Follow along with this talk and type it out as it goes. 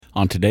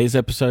On today's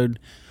episode,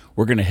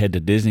 we're going to head to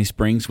Disney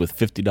Springs with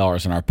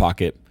 $50 in our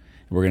pocket,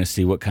 and we're going to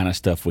see what kind of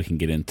stuff we can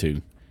get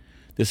into.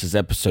 This is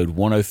episode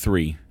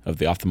 103 of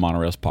the Off the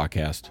Monorails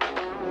podcast.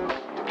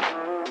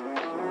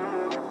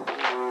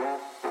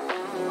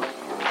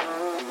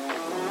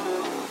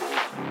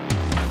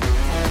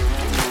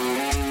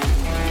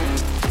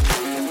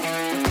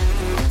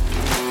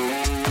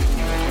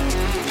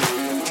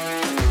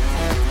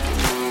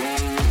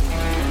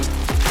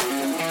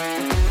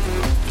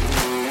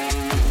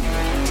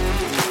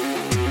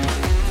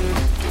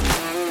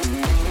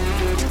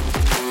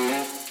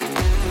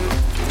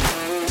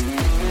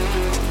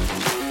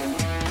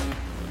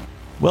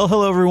 Well,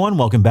 hello, everyone.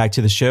 Welcome back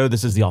to the show.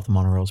 This is the Off the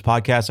Monorails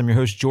podcast. I'm your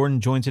host, Jordan,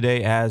 joined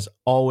today, as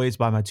always,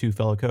 by my two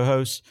fellow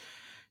co-hosts,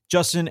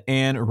 Justin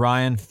and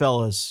Ryan.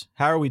 Fellas,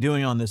 how are we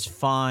doing on this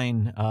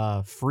fine,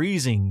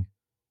 freezing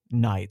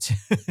night?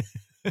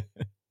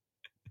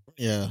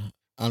 Yeah,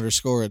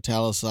 underscore,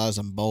 italicize,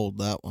 and bold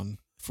that one.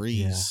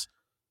 Freeze.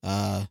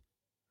 Yeah.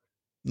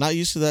 Not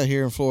used to that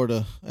here in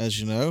Florida,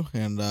 as you know,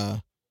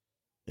 and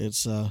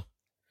it's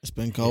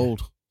been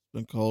cold. It's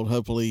been cold.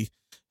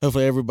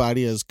 Hopefully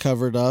everybody has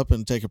covered up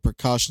and taken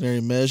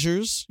precautionary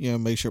measures,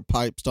 make sure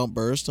pipes don't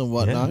burst and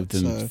whatnot.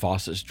 Yeah, with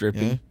faucets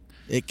dripping. Yeah,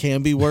 it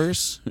can be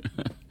worse.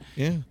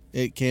 Yeah,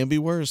 it can be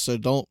worse. So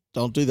don't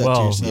do that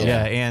to yourself.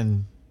 Yeah,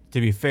 and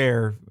to be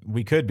fair,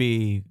 we could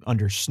be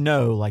under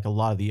snow like a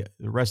lot of the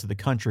rest of the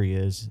country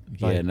is.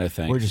 Yeah, no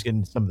thanks. We're just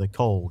getting some of the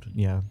cold.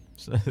 Yeah.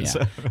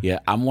 Yeah,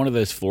 I'm one of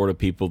those Florida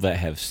people that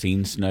have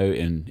seen snow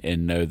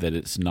and know that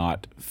it's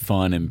not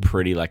fun and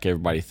pretty like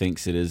everybody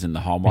thinks it is in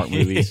the Hallmark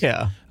movies.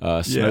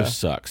 Snow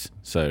sucks.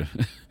 So,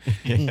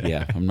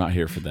 yeah, I'm not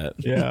here for that.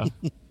 Yeah.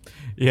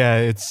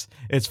 Yeah,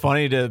 it's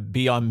funny to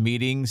be on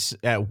meetings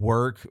at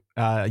work,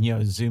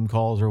 Zoom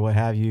calls or what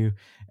have you,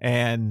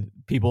 and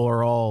people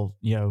are all,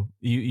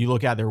 you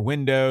look out their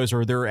windows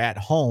or they're at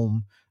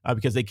home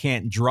because they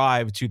can't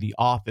drive to the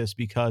office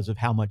because of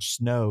how much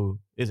snow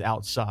is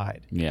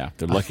outside. Yeah,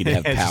 they're lucky to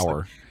have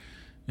power.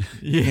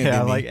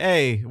 Like,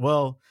 hey,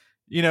 well,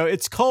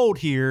 it's cold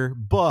here,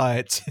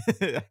 but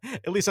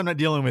at least I'm not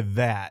dealing with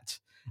that.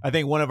 I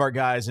think one of our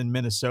guys in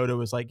Minnesota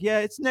was like, yeah,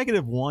 it's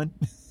 -1.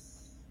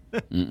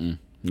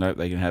 No,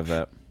 they can have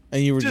that.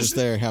 And you were just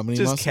there how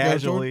many months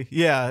casually? ago?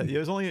 Yeah, it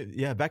was only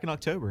back in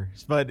October.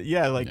 But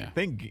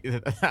thank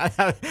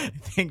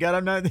God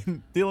I'm not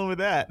dealing with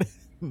that.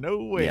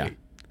 No way. Yeah.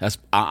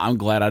 I'm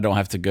glad I don't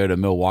have to go to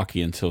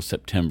Milwaukee until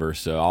September,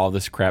 so all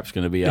this crap's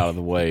going to be out of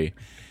the way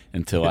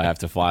until I have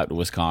to fly up to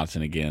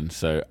Wisconsin again.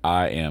 So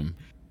I am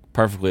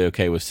perfectly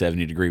okay with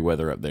 70-degree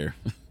weather up there.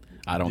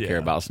 I don't care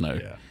about snow.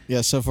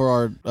 Yeah. So for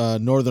our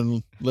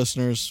northern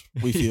listeners,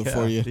 we feel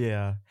for you.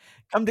 Yeah,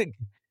 come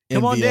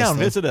on down,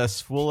 visit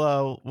us.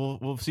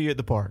 We'll see you at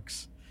the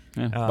parks.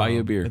 Yeah, buy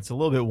you a beer. It's a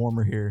little bit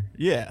warmer here.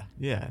 Yeah,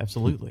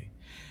 absolutely.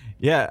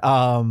 Yeah,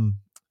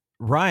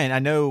 Ryan, I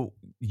know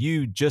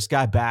you just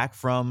got back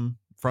from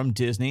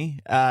Disney,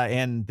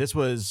 and this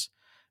was,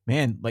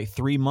 like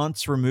 3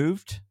 months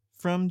removed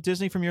from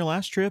Disney from your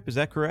last trip. Is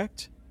that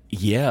correct?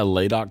 Yeah,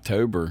 late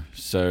October.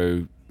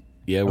 So,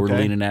 yeah, we're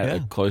leaning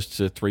at close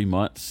to 3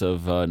 months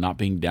of not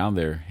being down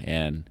there.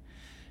 And,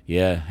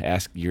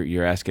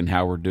 you're asking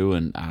how we're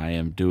doing. I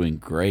am doing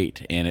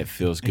great, and it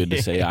feels good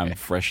to say I'm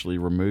freshly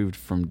removed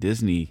from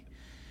Disney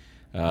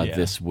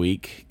this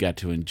week. Got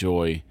to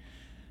enjoy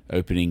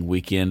opening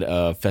weekend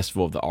of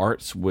Festival of the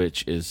Arts,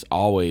 which is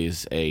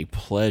always a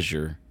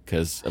pleasure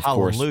because, of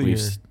course, we've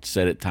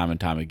said it time and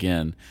time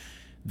again,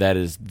 that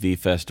is the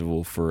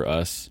festival for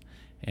us.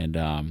 And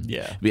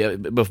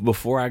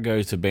before I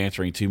go to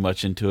bantering too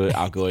much into it,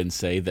 I'll go ahead and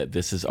say that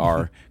this is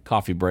our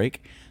coffee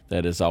break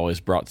that is always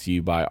brought to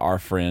you by our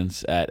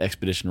friends at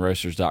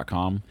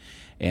expeditionroasters.com.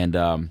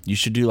 And you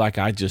should do like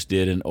I just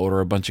did and order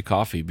a bunch of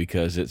coffee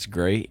because it's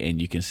great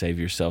and you can save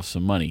yourself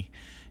some money.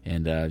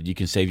 And you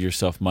can save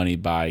yourself money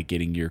by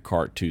getting your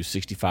cart to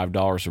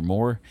 $65 or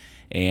more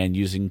and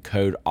using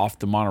code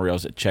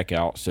OFFTheMonorails at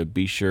checkout. So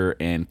be sure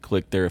and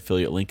click their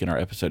affiliate link in our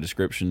episode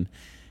description.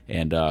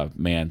 And,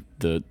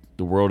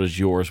 the world is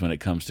yours when it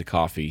comes to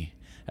coffee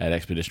at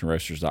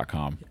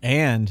expeditionroasters.com.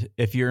 And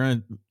if you're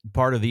in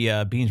part of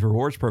the Beans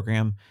Rewards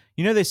program,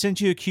 they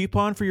sent you a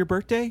coupon for your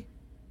birthday?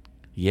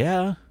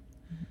 Yeah.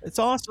 It's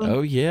awesome.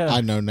 Oh, yeah.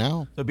 I know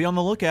now. So be on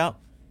the lookout.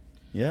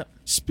 Yeah.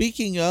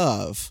 Speaking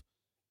of,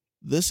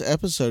 this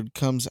episode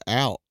comes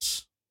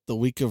out the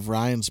week of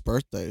Ryan's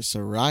birthday. So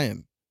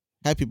Ryan,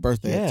 happy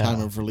birthday at the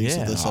time of release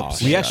of this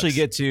episode. We actually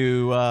get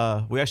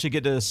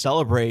to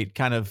celebrate,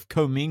 kind of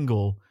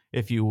commingle,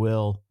 if you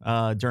will,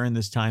 during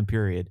this time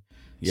period.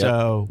 Yep.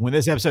 So when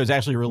this episode is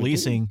actually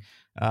releasing,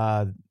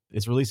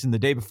 it's releasing the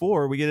day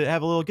before, we get to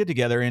have a little get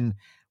together, and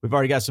we've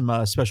already got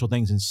some special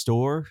things in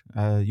store.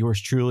 Yours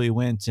truly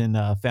went and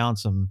found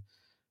some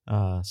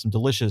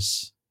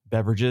delicious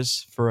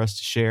beverages for us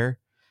to share.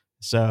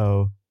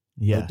 So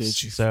yes,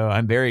 did you? So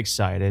I'm very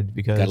excited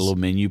because got a little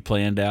menu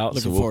planned out.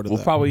 Looking so forward to we'll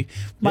that. probably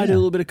might do a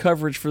little bit of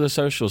coverage for the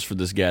socials for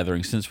this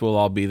gathering since we'll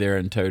all be there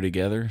in tow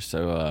together.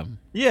 So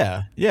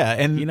yeah,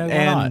 and why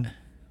and not?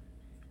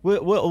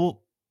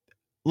 Well,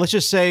 let's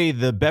just say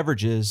the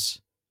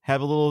beverages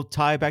have a little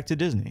tie back to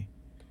Disney.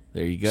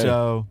 There you go.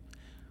 So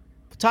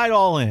tie it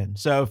all in.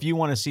 So if you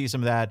want to see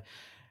some of that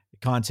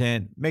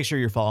content, make sure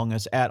you're following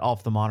us at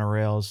Off the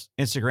Monorails.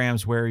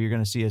 Instagram's where you're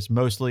going to see us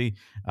mostly,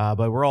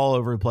 but we're all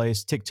over the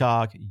place.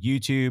 TikTok,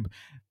 YouTube.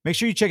 Make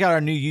sure you check out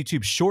our new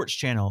YouTube Shorts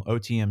channel,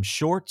 OTM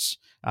Shorts.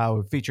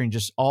 We're featuring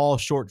just all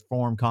short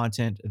form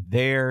content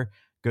there.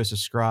 Go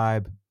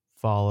subscribe,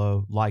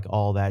 follow, like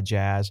all that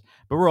jazz.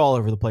 But we're all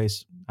over the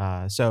place.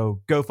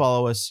 So go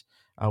follow us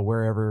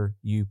wherever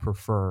you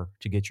prefer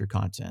to get your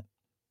content.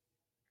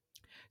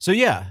 So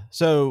yeah.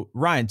 So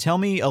Ryan, tell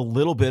me a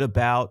little bit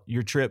about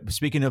your trip.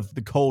 Speaking of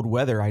the cold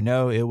weather, I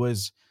know it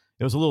was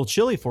a little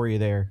chilly for you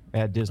there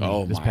at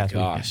Disney this past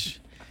weekend.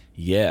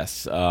 Yes.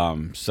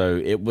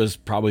 So it was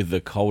probably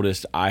the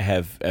coldest I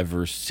have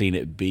ever seen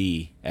it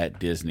be at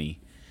Disney.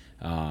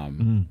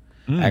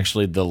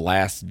 Actually, the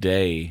last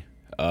day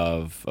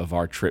of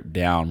our trip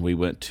down, we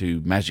went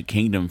to Magic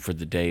Kingdom for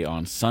the day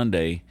on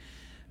Sunday.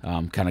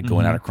 Kind of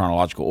going out of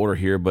chronological order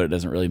here, but it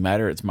doesn't really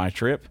matter. It's my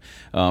trip.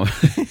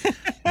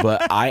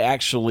 But I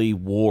actually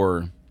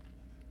wore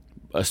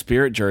a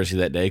Spirit jersey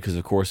that day because,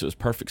 of course, it was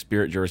perfect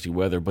Spirit jersey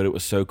weather, but it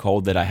was so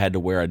cold that I had to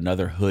wear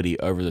another hoodie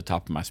over the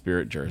top of my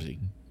Spirit jersey.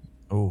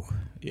 Oh,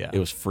 yeah. It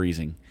was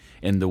freezing.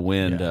 And the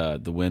wind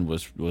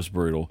was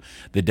brutal.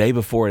 The day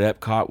before at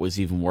Epcot was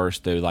even worse,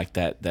 though, like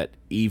that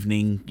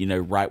evening,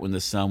 right when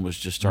the sun was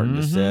just starting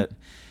to set.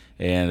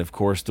 And, of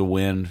course, the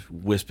wind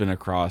whisping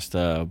across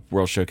the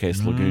World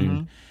Showcase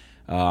Lagoon.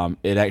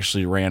 It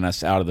actually ran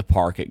us out of the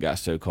park. It got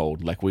so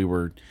cold. Like, we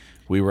were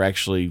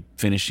actually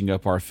finishing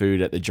up our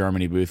food at the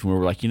Germany booth, and we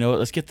were like, you know what,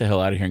 let's get the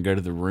hell out of here and go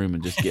to the room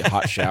and just get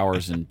hot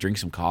showers and drink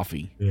some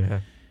coffee. Yeah.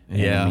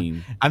 I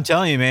mean, I'm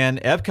telling you, man,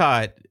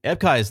 Epcot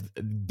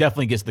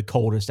definitely gets the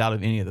coldest out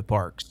of any of the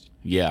parks.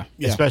 Yeah.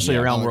 Especially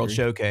around World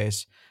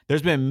Showcase.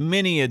 There's been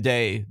many a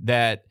day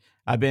that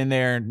I've been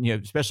there,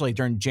 especially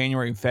during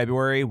January and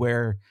February,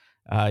 where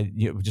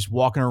just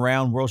walking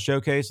around World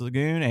Showcase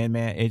Lagoon, and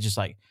man, it's just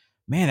like,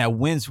 man, that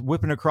wind's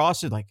whipping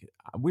across it. Like,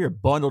 we are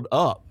bundled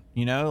up,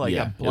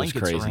 got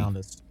blankets around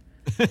us.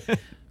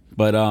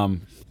 But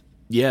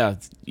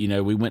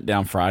we went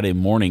down Friday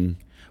morning.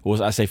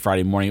 I say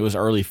Friday morning. It was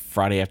early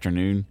Friday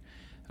afternoon.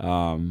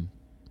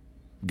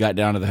 Got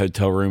down to the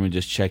hotel room and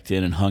just checked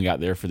in and hung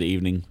out there for the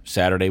evening.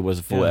 Saturday was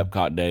a full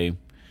Epcot day.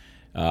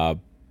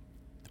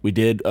 We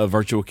did a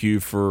virtual queue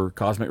for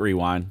Cosmic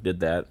Rewind. Did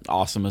that.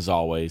 Awesome as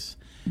always.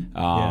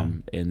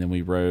 And then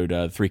we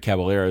rode 3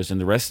 Caballeros. And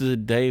the rest of the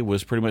day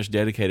was pretty much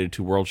dedicated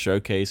to World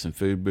Showcase and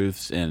food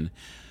booths. And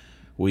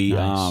we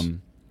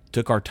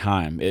took our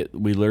time.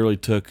 We literally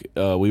took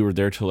we were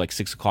there till like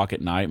 6 o'clock at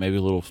night, maybe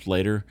a little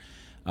later.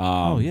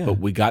 But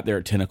we got there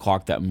at 10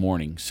 o'clock that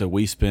morning. So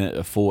we spent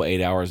a full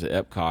 8 hours at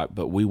Epcot,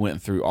 but we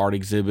went through art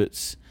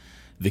exhibits.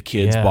 The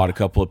kids bought a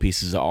couple of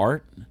pieces of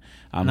art.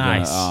 I'm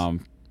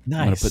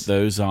going to put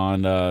those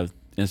on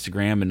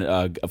Instagram. And,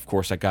 of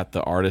course, I got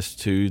the artist,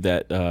 too,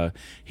 that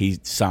he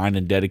signed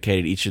and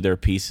dedicated each of their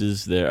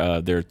pieces.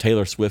 They're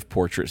Taylor Swift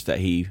portraits that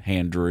he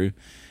hand drew.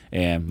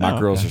 And my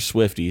girls are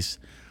Swifties.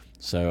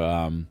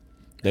 So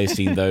they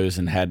seen those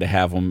and had to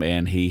have them,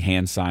 and he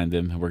hand signed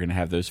them. And we're going to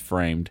have those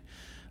framed.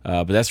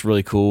 But that's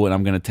really cool, and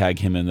I'm going to tag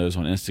him in those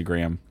on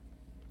Instagram.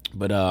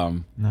 But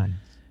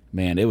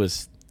man, it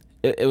was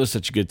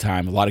such a good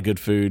time. A lot of good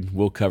food.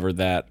 We'll cover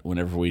that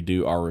whenever we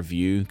do our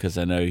review, because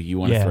I know you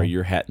want to throw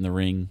your hat in the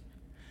ring.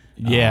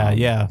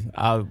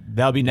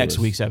 That'll be next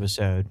week's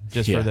episode,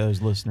 just for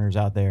those listeners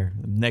out there.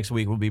 Next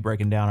week we'll be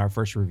breaking down our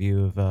first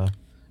review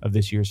of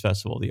this year's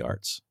Festival of the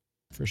Arts,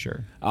 for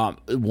sure.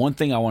 One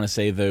thing I want to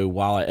say, though,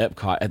 while at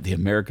Epcot at the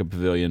America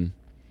Pavilion,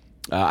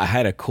 I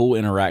had a cool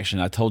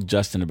interaction. I told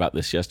Justin about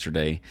this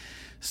yesterday.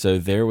 So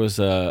there was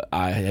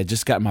I had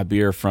just got my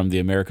beer from the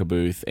America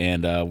booth,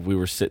 and we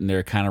were sitting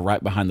there kind of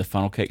right behind the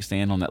funnel cake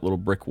stand on that little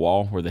brick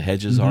wall where the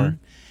hedges are.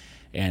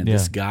 And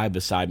this guy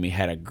beside me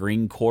had a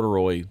green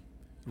corduroy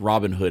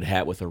Robin Hood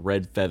hat with a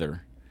red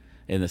feather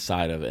in the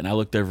side of it. And I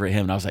looked over at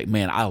him, and I was like,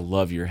 man, I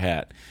love your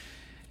hat.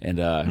 And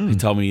he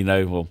told me,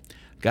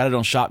 got it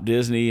on Shop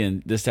Disney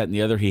and this, that, and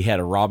the other. He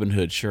had a Robin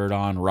Hood shirt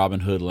on,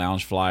 Robin Hood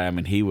Loungefly. I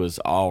mean, he was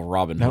all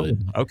Robin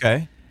Hood.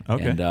 Okay.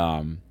 And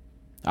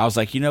I was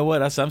like, you know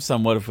what? I'm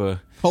somewhat of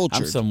a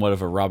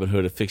Robin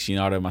Hood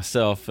aficionado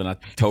myself. And I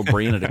told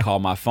Brianna to call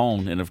my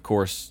phone, and of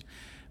course,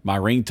 my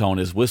ringtone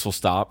is Whistle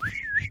Stop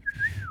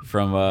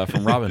from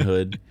Robin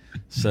Hood.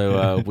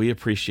 So we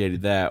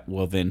appreciated that.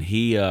 Well, then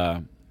he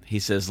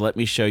says, let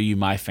me show you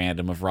my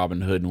fandom of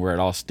Robin Hood and where it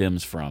all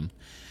stems from.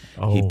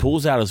 He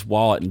pulls out his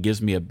wallet and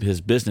gives me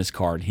his business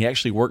card. He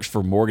actually works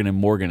for Morgan &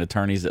 Morgan,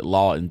 attorneys at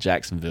law in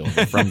Jacksonville,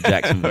 from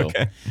Jacksonville.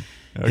 Okay.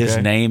 His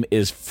name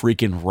is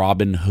freaking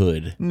Robin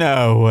Hood.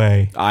 No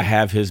way. I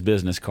have his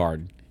business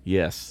card.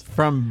 Yes.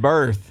 From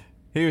birth.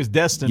 He was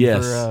destined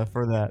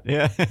for that.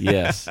 Yeah.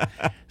 Yes.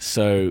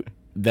 So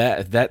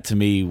that to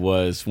me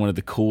was one of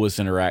the coolest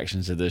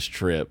interactions of this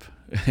trip.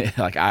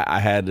 like I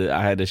had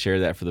to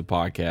share that for the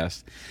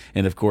podcast.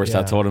 And of course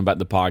I told him about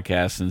the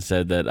podcast and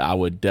said that I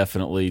would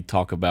definitely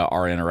talk about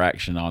our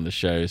interaction on the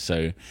show.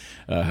 So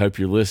hope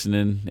you're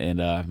listening. And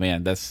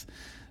man, that's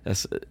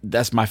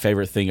my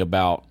favorite thing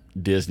about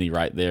Disney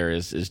right there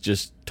is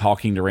just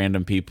talking to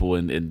random people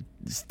and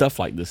stuff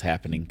like this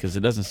happening, because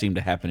it doesn't seem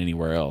to happen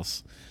anywhere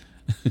else.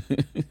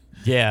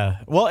 Yeah.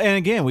 Well, and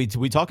again, we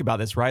talk about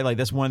this, right? Like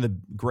that's one of the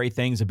great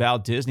things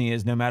about Disney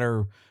is no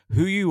matter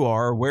who you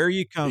are, where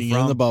you come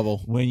from, in the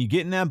bubble. When you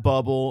get in that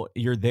bubble,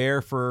 you're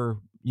there for,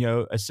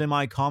 a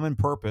semi-common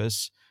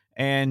purpose,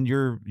 and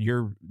you're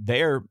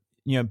there.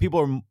 People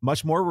are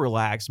much more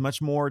relaxed,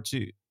 much more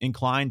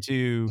inclined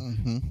to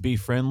be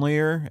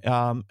friendlier.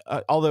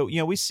 Although,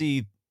 we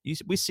see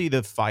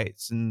the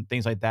fights and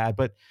things like that,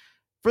 but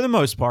for the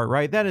most part,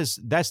 right? That's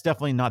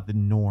definitely not the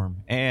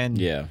norm. And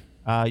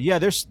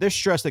there's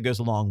stress that goes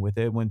along with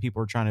it when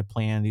people are trying to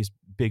plan these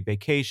big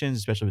vacations,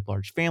 especially with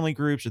large family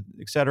groups,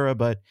 et cetera.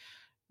 But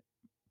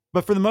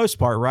for the most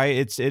part,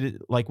 right?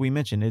 It like we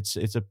mentioned, it's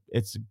a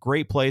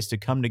great place to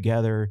come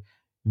together,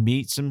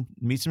 meet some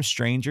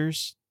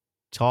strangers,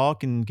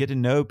 talk, and get to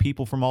know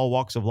people from all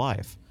walks of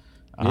life.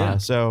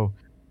 So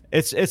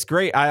it's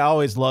great. I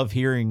always love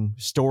hearing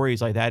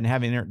stories like that and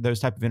having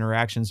those type of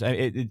interactions.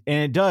 And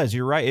it does.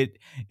 You're right.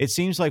 It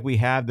seems like we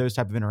have those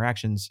type of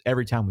interactions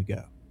every time we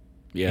go.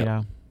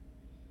 Yeah.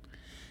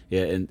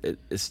 Yeah, and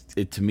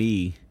it to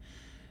me,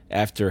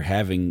 after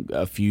having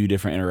a few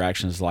different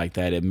interactions like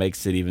that, it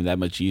makes it even that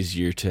much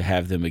easier to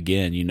have them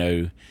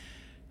again.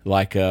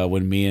 Like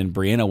when me and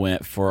Brianna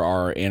went for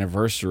our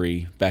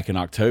anniversary back in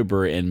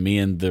October, and me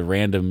and the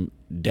random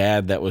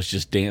dad that was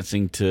just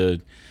dancing to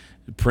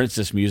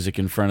princess music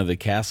in front of the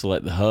castle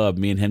at the hub,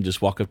 me and him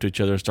just walk up to each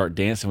other and start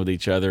dancing with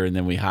each other, and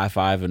then we high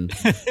five and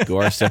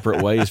go our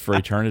separate ways for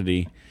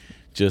eternity.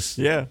 Just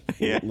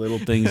little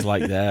things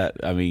like that.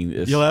 I mean,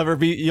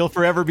 you'll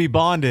forever be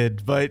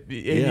bonded, but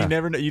you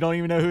never know, you don't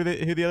even know who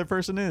the other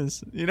person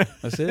is.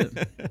 That's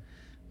it.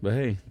 But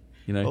hey,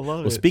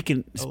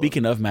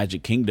 speaking of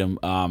Magic Kingdom,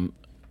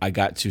 I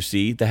got to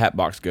see the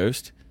Hatbox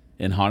Ghost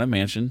in Haunted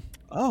Mansion.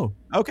 Oh,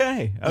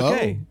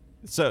 okay.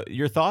 So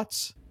your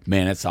thoughts?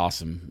 Man, it's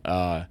awesome.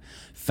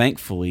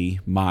 Thankfully,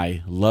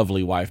 my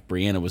lovely wife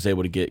Brianna was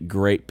able to get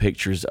great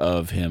pictures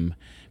of him,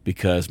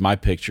 because my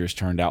pictures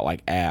turned out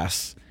like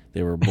ass.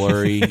 They were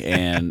blurry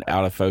and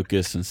out of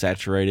focus and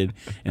saturated.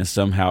 And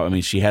somehow, I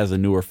mean, she has a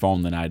newer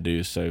phone than I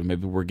do, so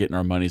maybe we're getting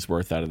our money's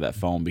worth out of that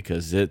phone,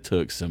 because it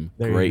took some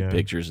great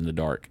pictures in the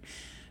dark.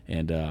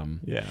 And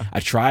I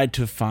tried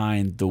to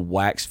find the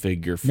wax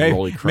figure for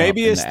Rolly Crump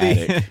in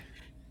the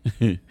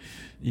attic.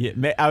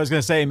 Yeah, I was going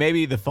to say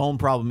maybe the phone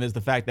problem is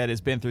the fact that it's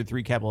been through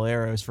 3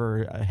 Caballeros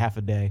for half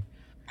a day.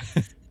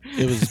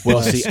 It was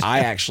well. See, I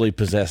actually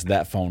possess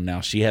that phone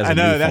now. She has a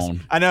new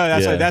phone. I know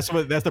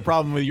that's the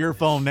problem with your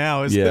phone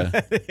now. Is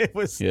that it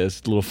was it's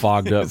a little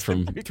fogged up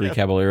from 3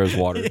 Caballeros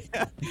water.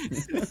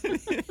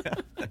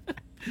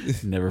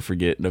 Never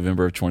forget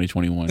November of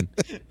 2021.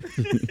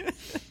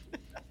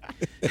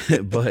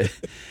 But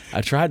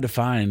I tried to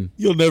find.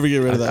 You'll never get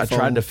rid of that. I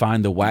tried to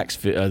find the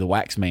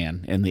wax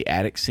man in the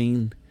attic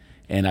scene,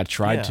 and I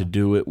tried to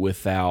do it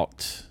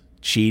without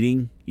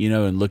cheating,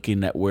 and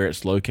looking at where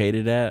it's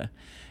located at.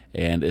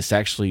 And it's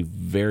actually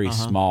very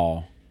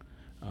small.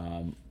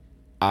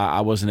 I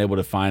wasn't able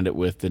to find it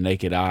with the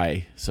naked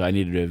eye, so I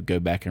needed to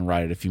go back and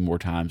write it a few more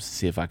times to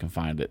see if I can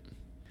find it.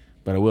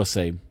 But I will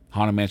say,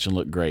 Haunted Mansion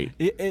looked great.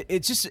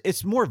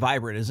 It's more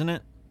vibrant, isn't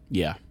it?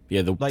 Yeah.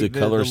 The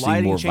colors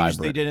seem more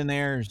vibrant. They did in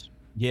there.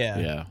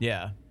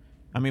 Yeah.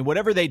 I mean,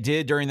 whatever they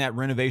did during that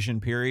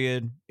renovation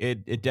period,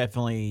 it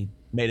definitely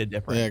made a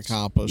difference. They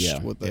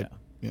accomplished what they.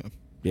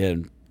 Yeah.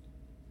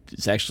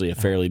 It's actually a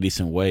fairly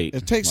decent weight.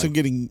 It takes some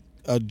getting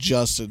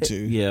adjusted to.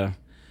 Yeah.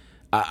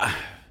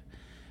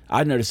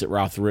 I noticed it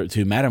right through it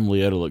too. Madame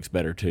Leota looks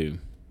better too.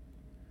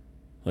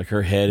 Like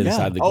her head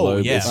inside the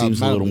globe, it seems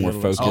a little more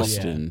focused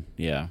and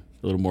a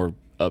little more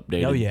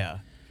updated. Oh yeah.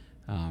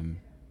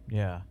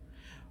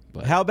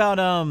 But how about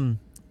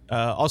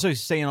also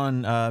staying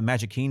on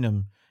Magic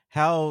Kingdom?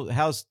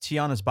 How's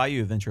Tiana's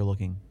Bayou adventure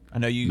looking? I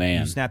know you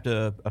snapped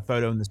a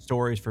photo in the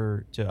stories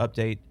to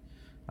update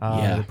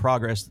the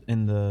progress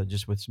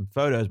just with some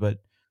photos, but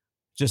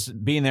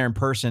just being there in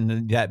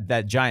person,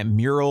 that giant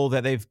mural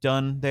that they've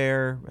done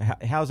there,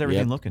 how's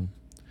everything looking?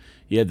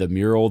 Yeah, the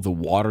mural, the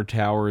water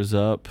tower is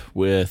up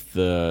with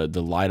the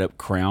light up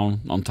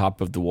crown on top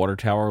of the water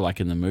tower,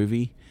 like in the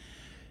movie.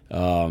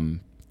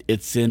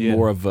 It's in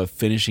more of a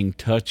finishing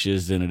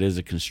touches than it is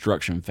a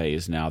construction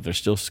phase now. They're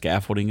still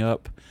scaffolding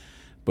up,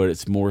 but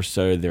it's more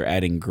so they're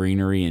adding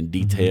greenery and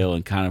detail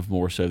and kind of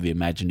more so the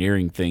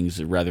Imagineering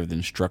things rather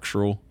than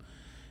structural.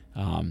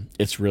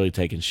 It's really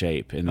taken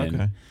shape. And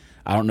then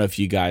I don't know if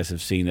you guys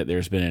have seen that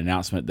there's been an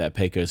announcement that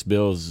Pecos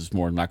Bills is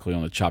more than likely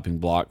on the chopping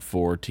block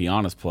for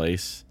Tiana's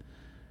place.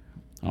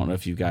 I don't know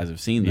if you guys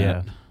have seen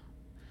that.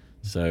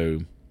 So,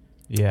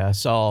 I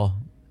saw.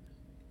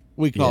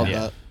 We called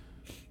that.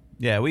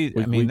 Yeah,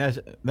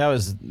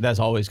 that's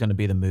always going to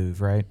be the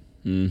move, right?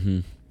 Mm-hmm.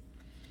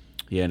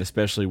 Yeah, and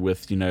especially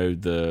with,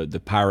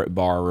 the Pirate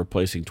Bar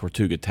replacing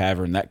Tortuga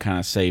Tavern, that kind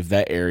of saved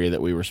that area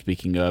that we were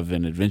speaking of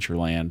in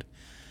Adventureland.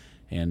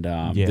 And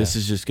this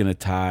is just going to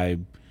tie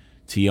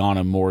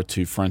Tiana more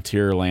to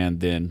Frontierland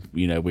than,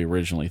 we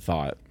originally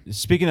thought.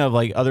 Speaking of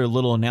like other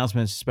little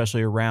announcements,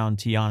 especially around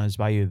Tiana's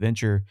Bayou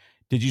Adventure,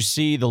 did you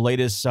see the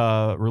latest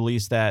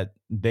release that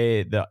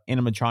the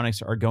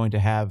animatronics are going to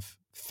have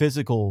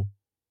physical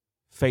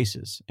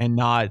faces and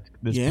not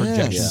this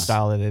projection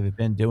style that they've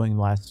been doing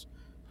the last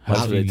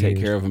Hopefully they take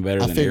care of them better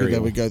than Ariel. I figured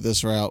that we go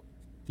this route.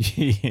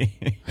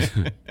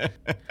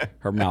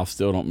 Her mouth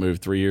still don't move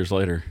 3 years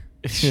later.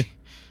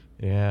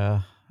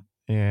 Yeah.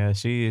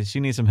 She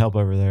needs some help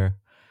over there.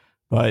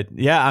 But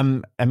yeah,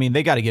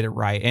 they got to get it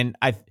right. And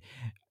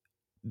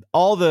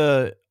all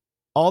the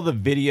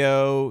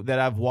video that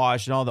I've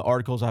watched and all the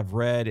articles I've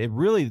read, it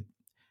really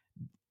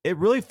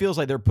feels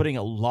like they're putting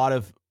a lot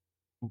of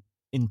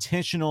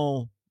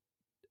intentional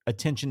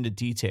attention to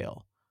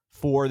detail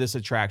for this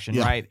attraction,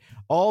 right?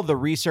 All the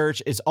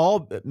research is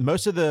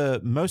most of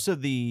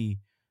the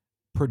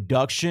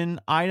production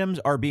items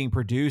are being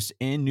produced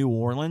in New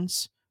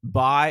Orleans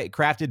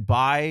crafted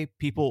by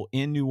people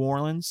in New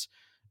Orleans.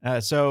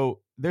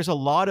 So there's a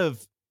lot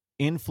of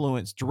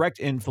direct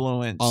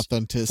influence,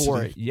 authenticity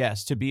for it.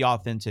 Yes, to be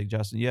authentic,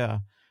 Justin. Yeah.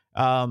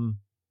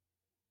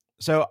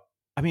 So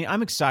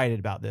I'm excited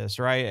about this,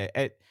 right?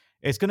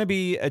 It's going to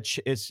be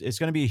it's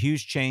going to be a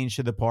huge change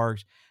to the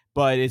parks,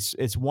 but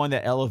it's one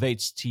that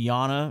elevates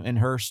Tiana and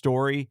her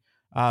story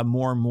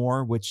more and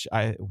more, which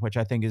I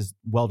think is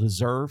well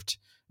deserved.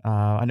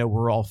 I know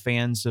we're all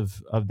fans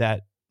of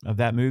that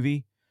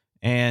movie,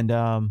 and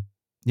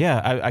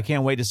I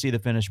can't wait to see the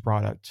finished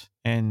product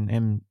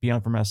and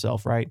beyond for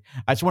myself. Right,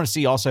 I just want to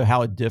see also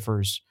how it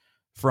differs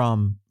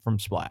from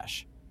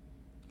Splash.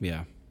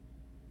 Yeah,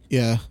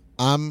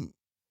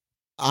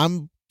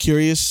 I'm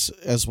curious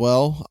as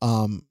well.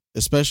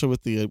 Especially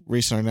with the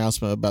recent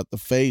announcement about the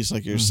phase,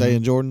 like you're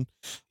saying, Jordan.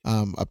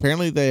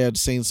 Apparently they had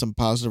seen some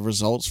positive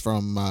results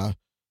from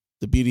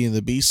the Beauty and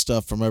the Beast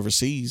stuff from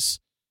overseas.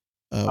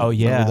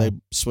 They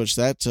switched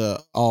that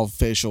to all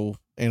facial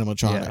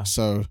animatronics. Yeah.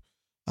 So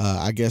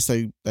I guess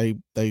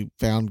they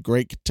found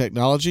great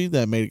technology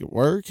that made it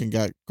work and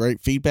got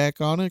great feedback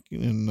on it,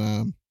 and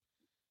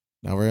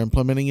now we're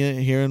implementing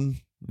it here in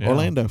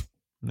Orlando.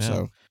 Yeah.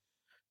 So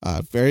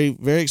very,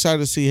 very excited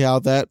to see how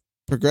that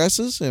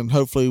progresses, and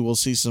hopefully we'll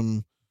see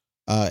some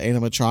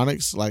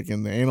animatronics like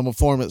in the animal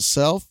form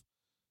itself,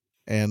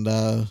 and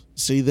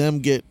see them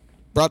get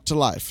brought to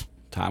life.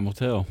 Time will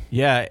tell.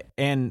 Yeah,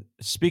 and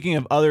speaking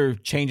of other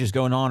changes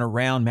going on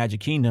around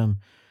Magic Kingdom,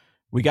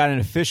 we got an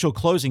official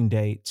closing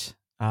date,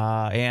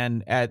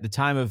 and at the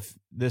time of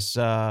this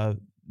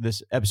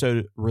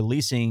episode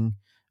releasing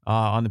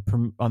on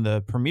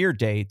the premiere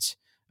date,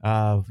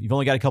 you've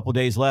only got a couple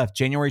days left.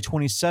 January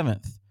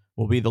 27th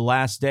will be the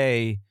last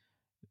day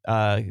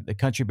the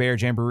Country Bear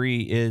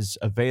Jamboree is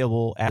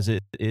available as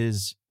it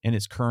is in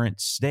its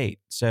current state.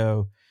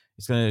 So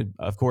it's going to,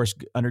 of course,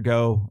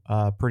 undergo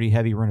pretty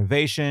heavy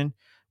renovation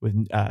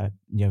with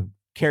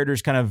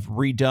characters kind of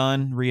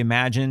redone,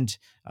 reimagined,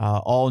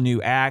 all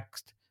new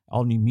act,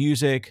 all new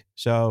music.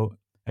 So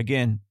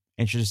again,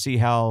 interested to see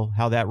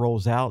how that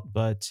rolls out.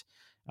 But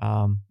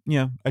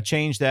a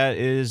change that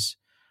is,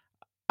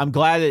 I'm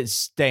glad it's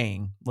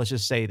staying. Let's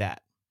just say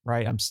that.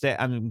 Right,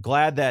 I'm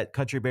glad that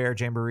Country Bear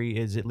Jamboree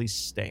is at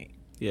least staying.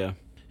 Yeah,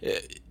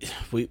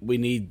 we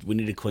need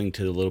to cling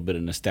to a little bit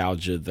of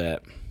nostalgia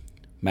that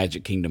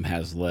Magic Kingdom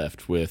has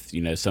left. With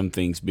some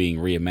things being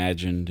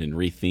reimagined and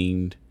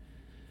rethemed,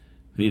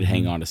 we need to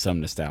hang on to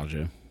some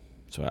nostalgia.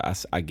 So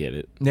I get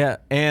it. Yeah,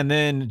 and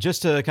then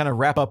just to kind of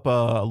wrap up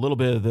a little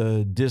bit of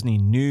the Disney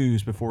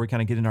news before we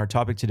kind of get into our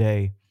topic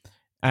today.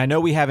 I know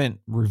we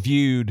haven't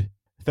reviewed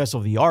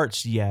Festival of the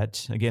Arts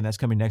yet. Again, that's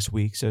coming next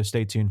week, so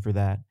stay tuned for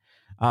that.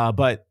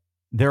 But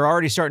they're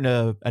already starting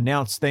to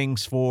announce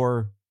things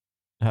for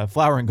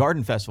Flower and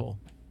Garden Festival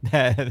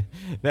that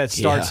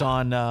starts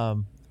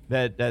on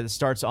that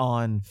starts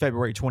on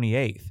February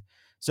 28th.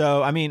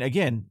 So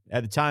again,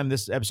 at the time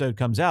this episode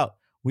comes out,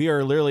 we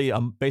are literally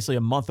basically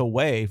a month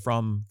away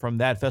from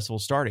that festival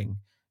starting.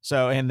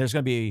 So, and there's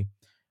going to be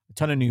a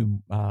ton of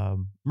new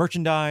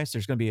merchandise.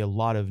 There's going to be a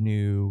lot of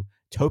new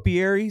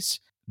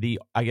topiaries. The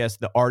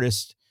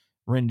artist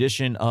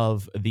rendition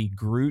of the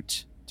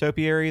Groot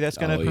topiary that's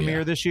going to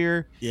premiere this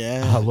year.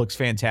 Yeah, looks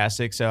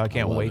fantastic. So I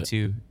can't wait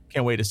to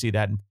see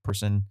that in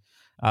person.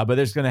 But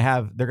they're going to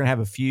have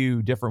a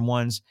few different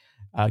ones.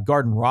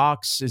 Garden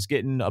Rocks is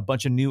getting a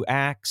bunch of new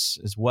acts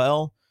as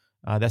well.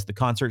 That's the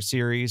concert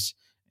series,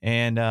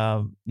 and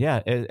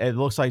it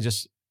looks like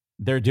just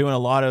they're doing a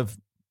lot of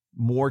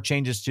more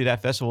changes to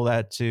that festival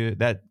to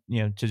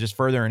just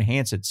further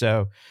enhance it.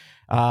 So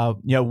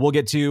we'll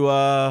get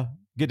to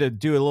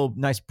do a little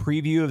nice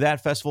preview of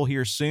that festival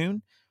here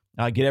soon.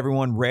 Get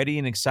everyone ready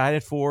and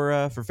excited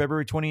for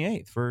February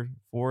 28th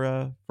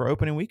for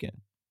opening weekend.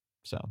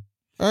 So,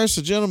 all right,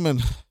 so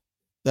gentlemen,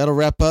 that'll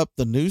wrap up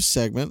the news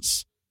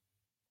segments.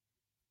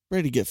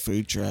 Ready to get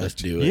food tracked. Let's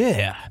do it.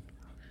 Yeah,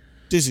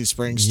 Disney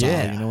Springs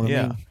style. You know what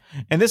I mean?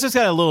 And this has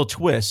got a little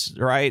twist,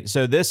 right?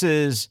 So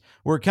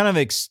we're kind of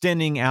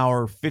extending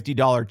our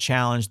 $50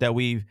 challenge that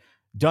we've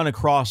done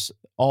across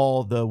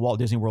all the Walt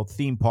Disney World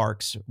theme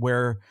parks,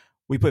 where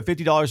we put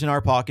 $50 in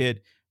our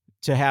pocket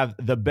to have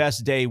the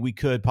best day we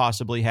could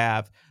possibly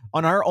have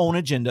on our own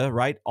agenda,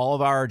 right? All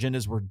of our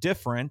agendas were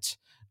different,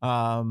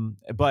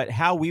 but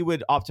how we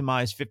would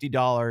optimize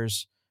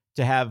 $50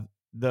 to have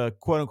the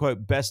quote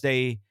unquote best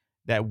day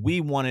that we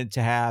wanted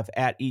to have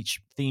at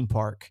each theme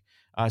park.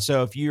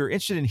 So if you're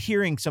interested in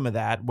hearing some of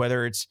that,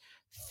 whether it's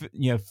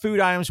food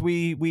items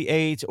we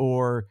ate,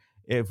 or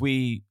if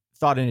we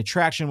thought an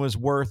attraction was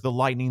worth the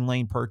Lightning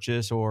Lane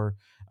purchase, or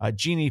a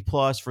Genie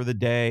Plus for the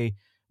day,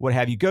 what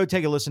have you, go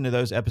take a listen to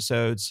those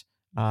episodes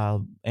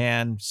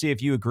and see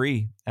if you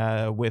agree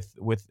with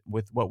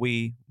what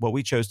we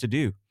chose to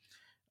do.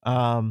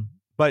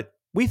 But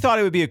we thought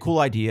it would be a cool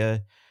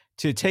idea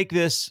to take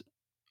this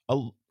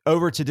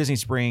over to Disney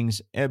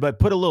Springs, but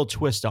put a little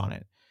twist on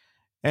it.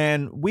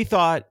 And we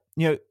thought,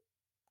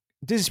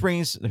 Disney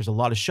Springs, there's a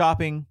lot of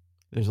shopping,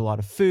 there's a lot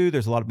of food,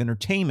 there's a lot of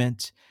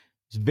entertainment.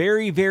 It's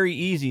very, very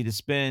easy to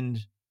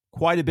spend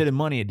quite a bit of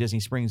money at Disney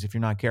Springs if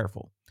you're not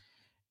careful.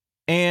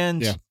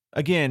 And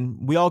again,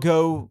 we all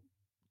go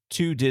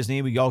to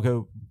Disney, we all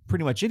go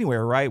pretty much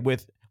anywhere, right?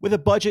 With a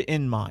budget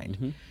in mind.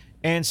 Mm-hmm.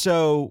 And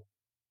so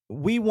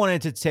we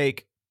wanted to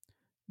take,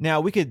 now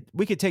we could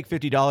take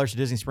 $50 to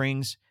Disney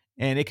Springs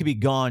and it could be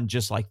gone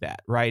just like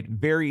that, right?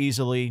 Very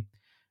easily.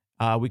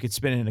 We could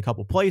spend it in a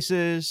couple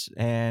places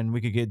and we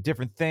could get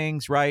different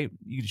things, right?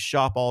 You can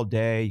shop all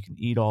day, you can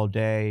eat all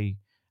day,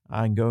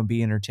 and go and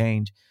be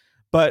entertained.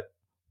 But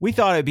we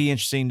thought it'd be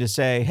interesting to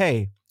say,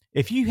 hey,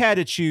 if you had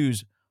to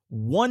choose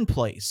one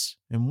place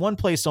and one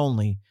place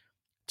only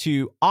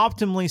to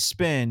optimally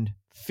spend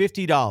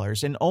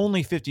 $50 and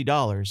only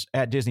 $50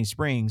 at Disney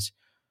Springs,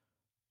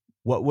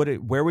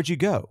 where would you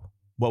go?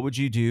 What would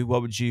you do?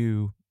 What would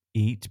you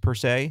eat per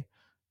se?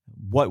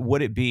 What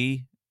would it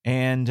be?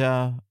 And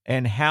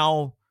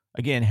how,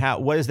 again,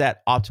 what does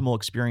that optimal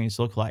experience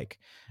look like?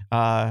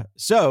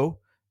 So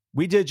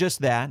we did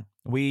just that.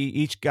 We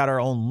each got our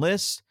own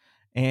list,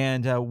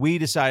 and we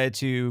decided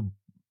to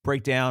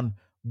break down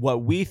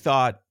what we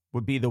thought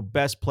would be the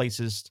best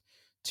places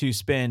to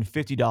spend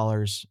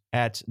 $50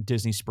 at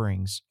Disney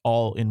Springs,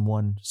 all in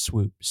one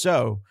swoop.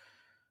 So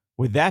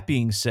with that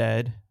being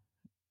said,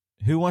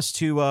 who wants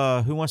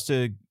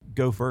to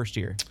go first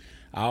here?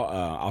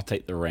 I'll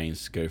take the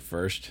reins to go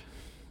first.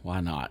 Why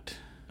not?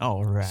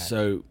 All right.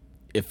 So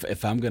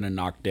if I'm going to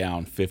knock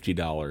down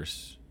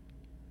 $50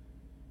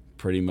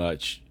 pretty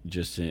much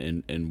just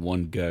in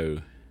one go,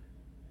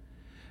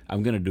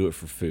 I'm going to do it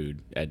for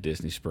food at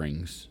Disney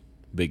Springs.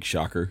 Big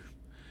shocker.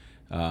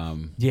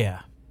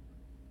 Yeah.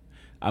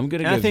 I'm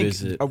going to go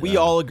visit. Are we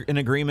all in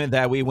agreement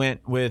that we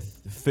went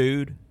with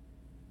food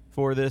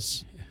for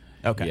this?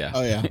 Okay. Yeah.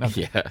 Oh, yeah.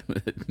 Okay. Yeah,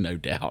 no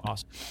doubt.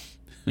 Awesome.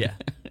 Yeah.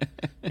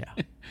 Yeah.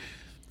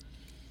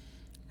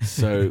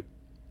 So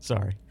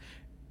sorry.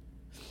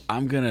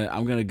 I'm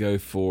gonna go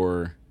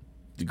for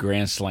the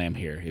Grand Slam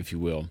here, if you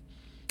will.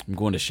 I'm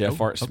going to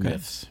Chef Art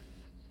Smith's.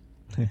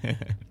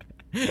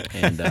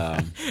 And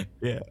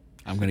yeah.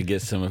 I'm gonna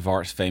get some of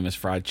Art's famous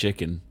fried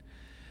chicken,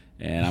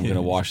 and I'm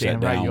gonna wash that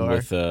down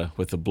with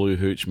the Blue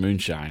Hooch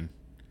moonshine.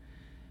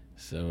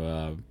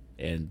 So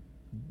and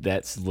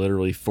that's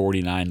literally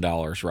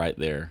 $49 right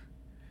there.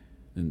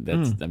 And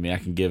that's I mean, I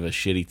can give a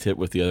shitty tip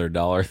with the other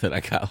 $1 that I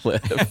got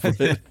left.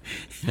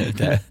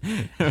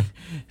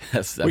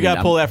 We got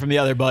to pull that from the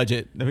other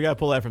budget. We got to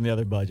pull that from the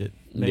other budget.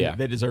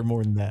 They deserve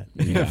more than that.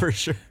 Yeah. For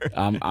sure.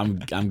 I'm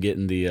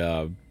getting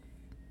the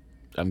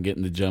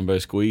jumbo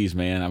squeeze,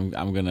 man.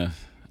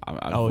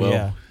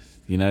 Yeah.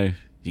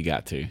 You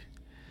got to.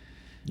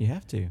 You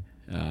have to.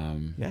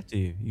 You have to.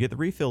 You get the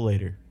refill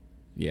later.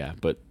 Yeah,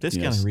 but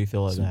discounted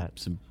refill of that.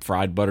 Some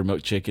fried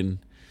buttermilk chicken,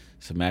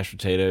 some mashed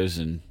potatoes,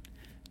 and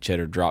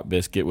cheddar drop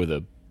biscuit with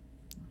a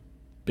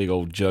big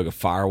old jug of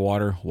fire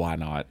water. Why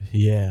not?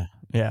 Yeah.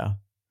 Yeah.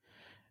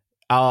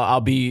 I'll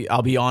be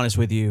honest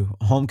with you.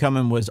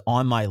 Homecoming was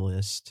on my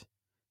list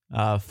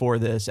for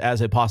this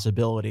as a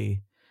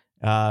possibility.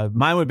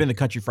 Mine would have been the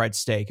country fried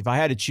steak. If I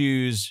had to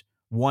choose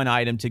one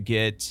item to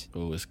get,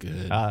 it's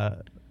good.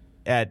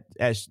 At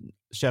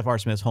Chef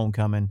Art Smith's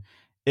Homecoming,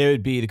 it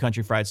would be the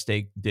country fried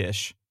steak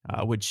dish,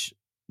 which,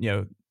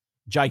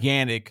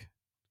 gigantic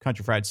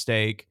country fried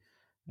steak.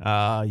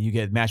 You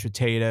get mashed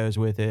potatoes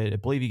with it. I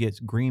believe you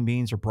get green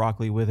beans or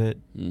broccoli with it,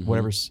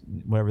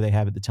 whatever they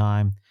have at the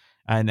time,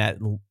 and that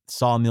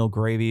sawmill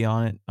gravy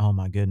on it. Oh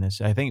my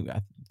goodness! I think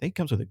it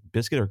comes with a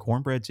biscuit or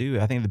cornbread too.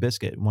 I think the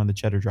biscuit, one of the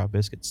cheddar drop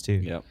biscuits too.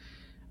 Yep.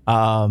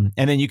 And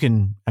then you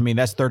can,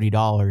 that's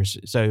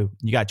 $30, so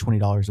you got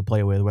 $20 to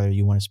play with, whether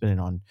you want to spend it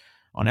on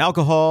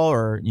alcohol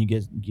or you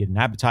get an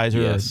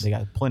appetizer. Yes. Or they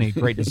got plenty of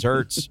great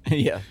desserts.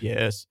 Yeah.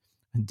 Yes.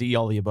 D,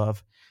 all the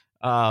above.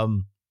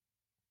 But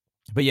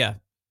yeah.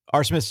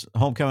 Art Smith's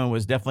Homecoming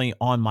was definitely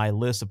on my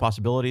list of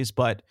possibilities,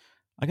 but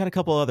I got a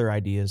couple other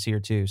ideas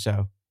here too.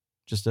 So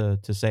just to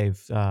save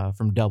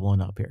from doubling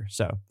up here.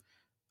 So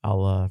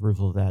I'll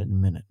reveal that in a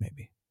minute,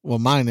 maybe. Well,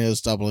 mine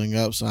is doubling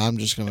up, so I'm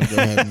just going to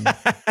go ahead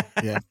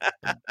and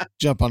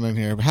jump on in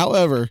here.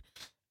 However,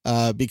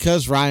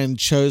 because Ryan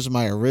chose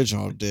my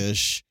original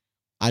dish,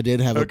 I did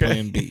have a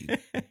plan B.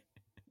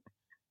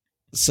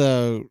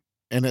 So,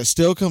 and it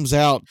still comes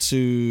out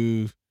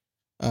to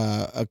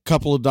a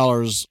couple of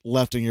dollars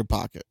left in your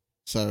pocket.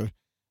 So,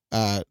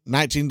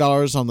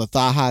 $19 on the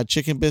thigh-high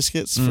chicken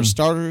biscuits for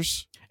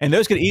starters. And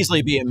those could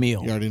easily be a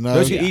meal. You already know.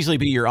 Those could easily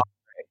be your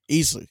entree.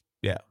 Easily.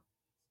 Yeah.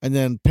 And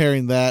then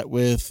pairing that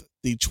with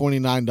the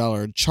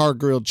 $29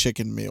 char-grilled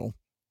chicken meal,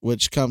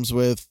 which comes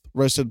with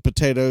roasted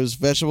potatoes,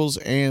 vegetables,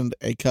 and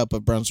a cup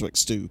of Brunswick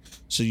stew.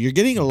 So you're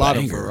getting a lot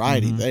of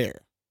variety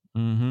there.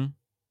 Mm-hmm.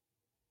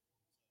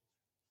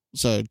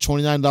 So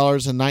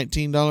 $29 and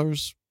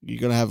 $19, you're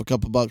going to have a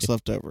couple bucks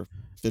left over.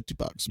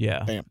 $50.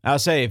 Yeah. Bam. I'll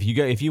say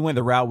if you went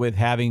the route with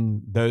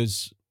having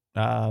those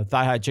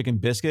thigh-high chicken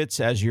biscuits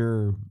as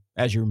your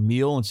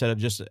meal instead of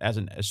just as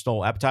a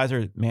sole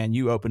appetizer, man,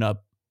 you open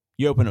up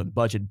the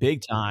budget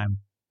big time.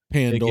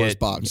 Pandora's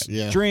box,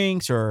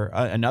 drinks or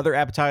another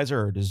appetizer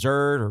or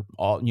dessert or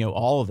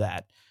all of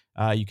that.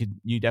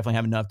 You definitely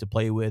have enough to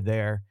play with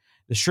there.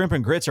 The shrimp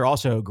and grits are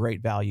also a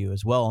great value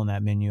as well on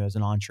that menu as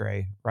an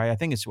entree, right? I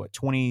think it's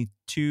 $22,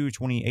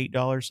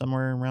 $28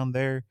 somewhere around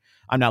there.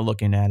 I'm not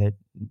looking at it.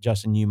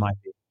 Justin, you might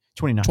be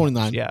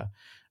 $29. Yeah.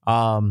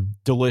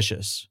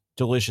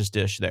 Delicious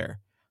dish there.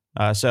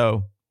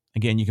 So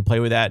again, you can play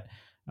with that.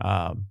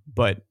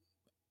 But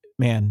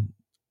man,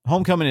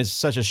 Homecoming is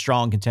such a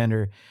strong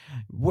contender.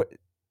 What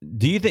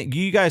do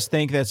you guys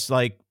think that's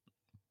like?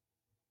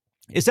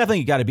 It's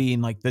definitely got to be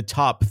in like the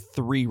top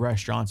 3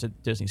 restaurants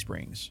at Disney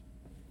Springs.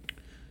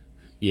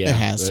 Yeah, it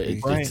has to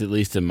be. It's at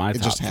least in my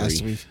top 3.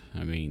 To be.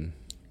 I mean,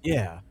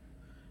 yeah.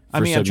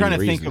 I'm trying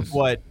to think of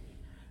what.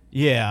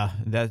 Yeah,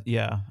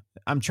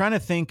 I'm trying to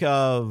think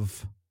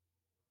of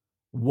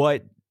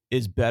what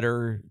is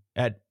better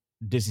at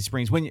Disney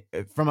Springs when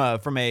from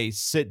a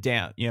sit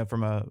down,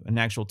 from an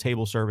actual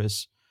table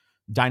service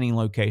dining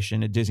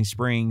location at Disney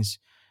Springs.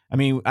 I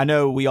mean, I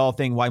know we all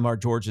think White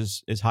Mart George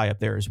is high up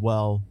there as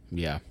well.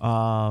 Yeah.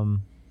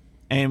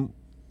 And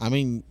I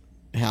mean,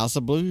 House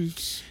of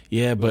Blues.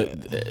 Yeah, but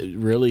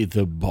really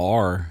the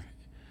bar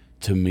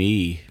to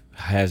me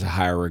has a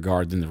higher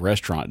regard than the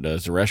restaurant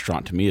does. The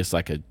restaurant to me is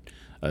like a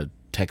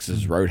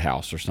Texas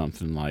Roadhouse or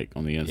something like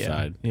on the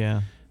inside.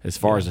 Yeah. As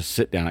far as a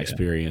sit down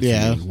experience,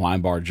 I mean,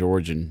 Wine Bar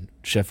George and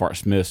Chef Art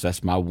Smith's,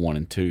 that's my 1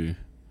 and 2.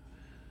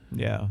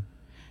 Yeah.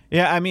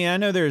 Yeah, I mean, I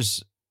know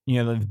there's,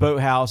 the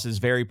Boathouse is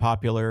very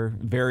popular,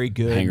 very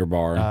good. Hangar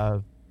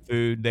Bar.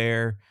 Food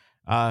there.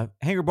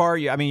 Hangar Bar,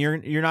 I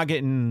mean, you're not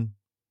getting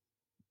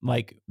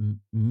like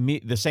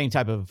the same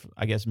type of,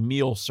 I guess,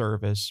 meal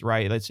service,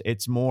 right?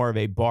 It's more of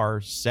a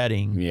bar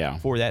setting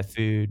for that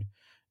food.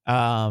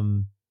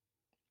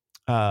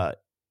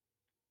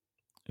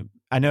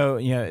 I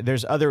know,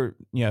 there's other,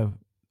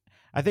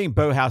 I think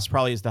Boathouse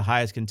probably is the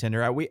highest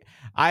contender.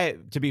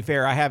 To be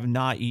fair, I have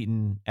not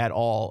eaten at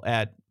all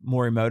at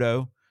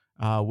Morimoto,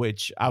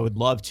 which I would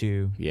love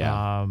to.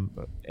 Yeah.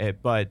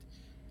 But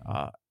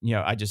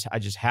I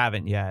just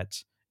haven't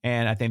yet,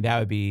 and I think that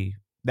could be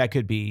up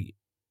there.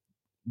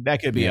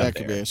 That could be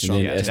a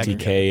strong. And then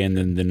STK, and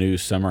then the new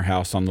Summer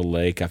House on the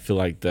Lake. I feel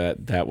like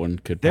that one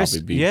could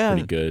probably be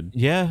pretty good.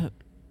 Yeah,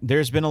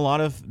 there's been a lot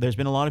of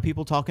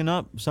people talking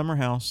up Summer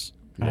House.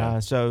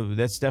 So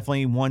that's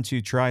definitely one to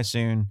try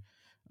soon.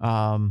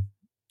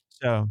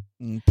 So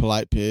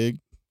Polite Pig,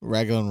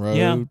 Raglan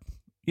Road.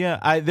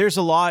 Yeah. There's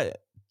a lot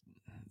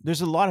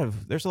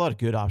of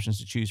good options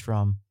to choose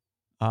from.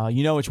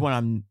 Which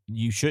one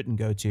you shouldn't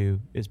go to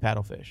is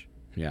Paddlefish.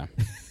 Yeah.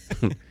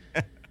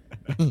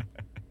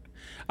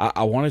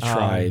 I want to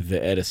try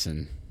the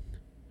Edison.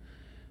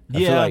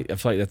 I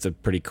feel like that's a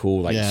pretty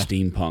cool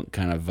steampunk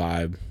kind of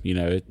vibe.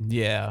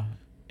 Yeah,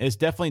 it's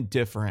definitely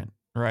different,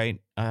 right?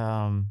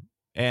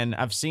 And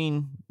I've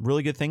seen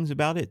really good things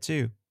about it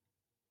too.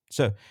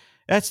 So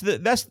that's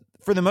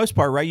for the most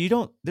part, right?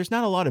 There's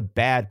not a lot of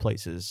bad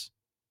places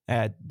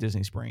at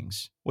Disney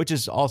Springs, which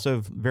is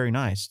also very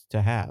nice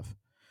to have.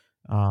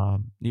 I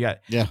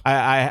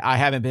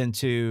haven't been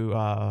to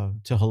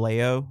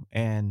Haleo,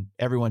 and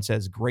everyone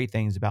says great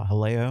things about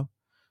Haleo.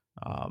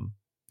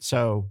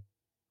 So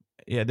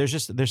yeah,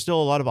 there's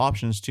still a lot of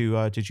options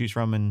to choose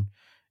from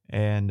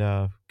and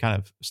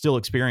kind of still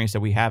experience that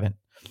we haven't.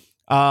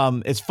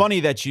 It's funny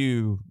that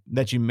you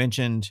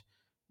mentioned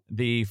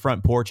the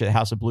front porch at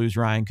House of Blues,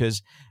 Ryan,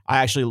 because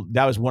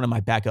that was one of my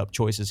backup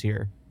choices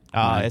here.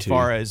 As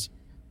far as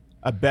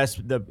one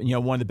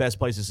of the best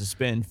places to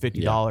spend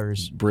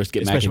 $50.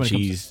 Brisket, mac and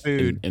cheese,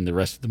 and the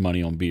rest of the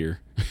money on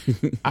beer.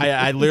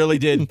 I literally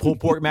did pulled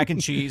pork mac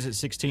and cheese at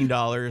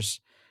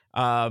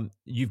 $16.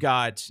 You've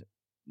got,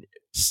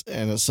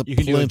 and it's you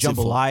can do a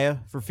jambalaya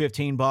for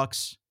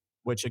 $15,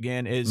 which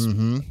again is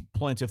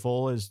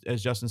plentiful, as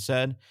Justin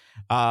said.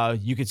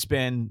 You could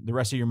spend the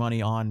rest of your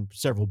money on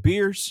several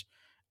beers.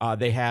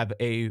 They have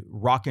a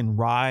rock and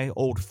rye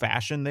old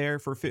fashioned there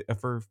for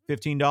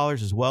 $15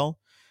 as well.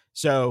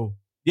 So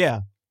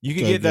yeah, you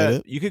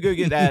could you could go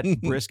get that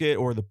brisket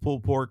or the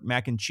pulled pork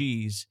mac and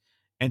cheese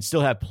and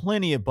still have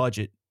plenty of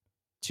budget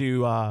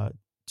to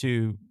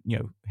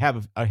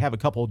have a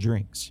couple of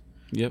drinks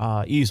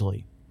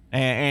easily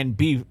and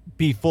be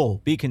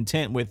full, be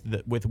content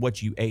with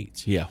what you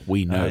ate. Yeah,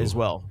 we know as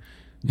well.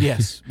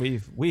 Yes,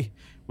 we've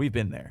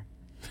been there.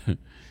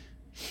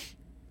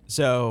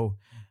 So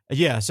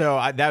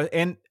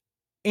and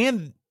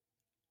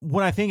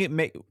when I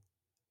think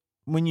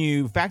when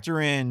you factor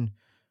in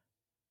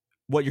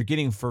what you're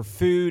getting for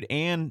food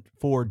and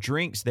for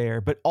drinks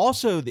there, but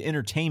also the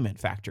entertainment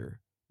factor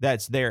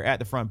that's there at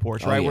the front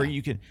porch, right? Where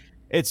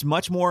it's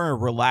much more a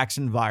relaxed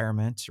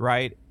environment,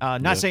 right?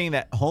 Not saying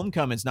that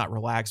homecoming's not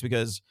relaxed,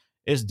 because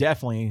it's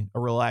definitely a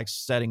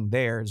relaxed setting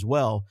there as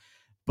well.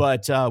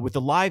 But with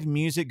the live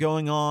music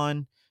going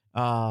on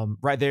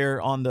right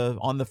there on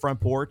the front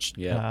porch,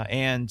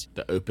 and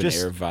the open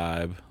air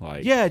vibe,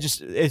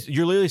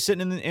 you're literally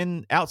sitting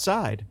in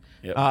outside.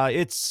 Yep.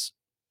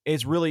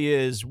 It really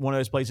is one of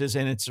those places,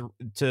 and it's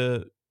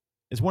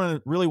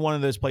one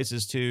of those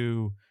places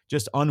to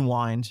just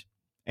unwind,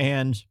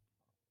 and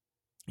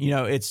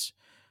it's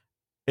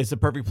the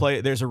perfect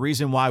place. There's a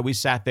reason why we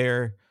sat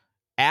there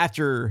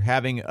after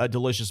having a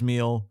delicious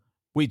meal.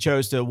 We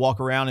chose to walk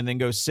around and then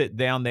go sit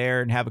down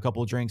there and have a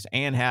couple of drinks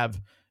and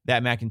have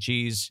that mac and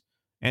cheese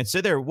and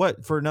sit there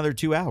for another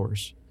 2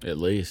 hours at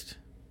least.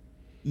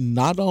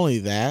 Not only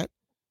that,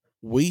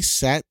 we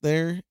sat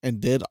there and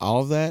did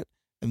all of that,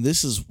 and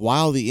this is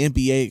while the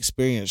NBA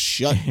experience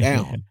shut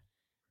down,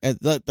 and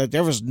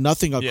there was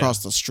nothing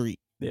across the street.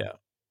 Yeah,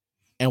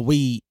 and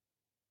we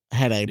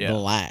had a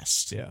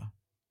blast. Yeah.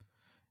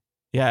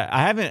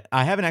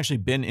 I haven't actually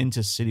been into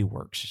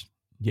CityWorks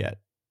yet.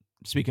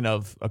 Speaking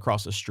of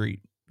across the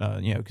street,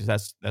 because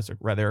that's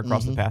right there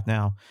across the path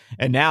now,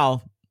 and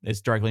now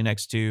it's directly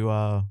next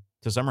to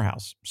Summer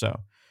House. So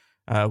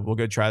we'll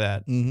go try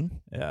that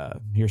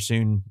here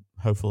soon,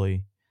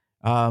 hopefully.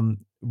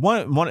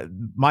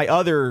 My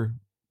other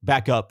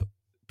backup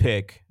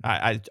pick,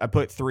 I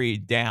put 3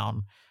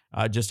 down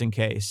just in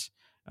case,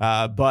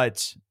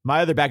 but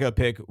my other backup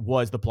pick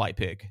was the Polite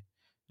Pig,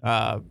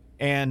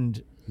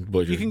 and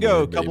you can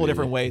go a couple of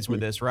different ways with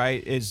this,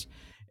 right?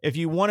 If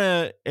you want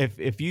to,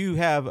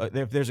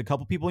 if there's a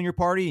couple people in your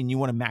party and you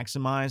want to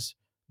maximize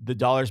the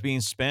dollars being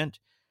spent,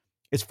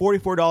 it's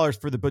 $44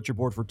 for the butcher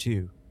board for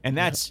 2. And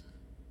that's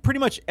pretty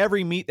much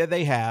every meat that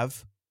they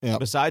have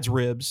besides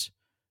ribs,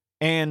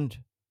 and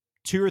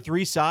 2 or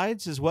 3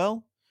 sides as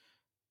well.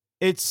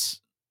 It's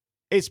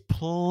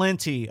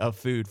plenty of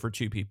food for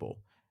 2 people.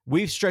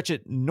 We stretch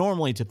it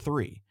normally to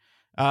 3.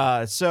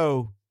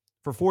 So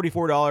for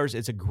 $44,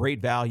 it's a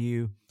great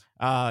value.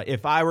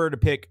 If I were to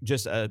pick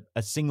just a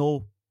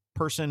single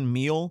person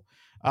meal,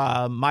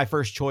 my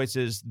first choice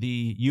is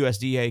the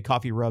USDA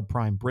Coffee Rub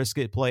Prime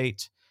Brisket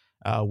Plate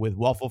with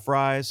waffle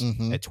fries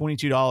at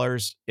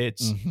 $22.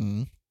 It's,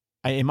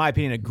 in my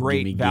opinion, a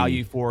great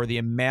value for the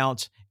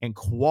amount and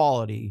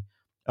quality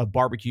of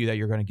barbecue that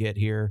you're going to get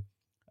here.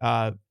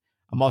 I'm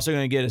also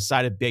going to get a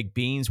side of baked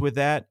beans with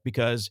that,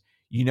 because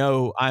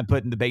I'm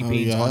putting the baked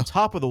beans on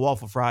top of the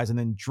waffle fries and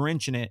then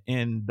drenching it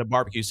in the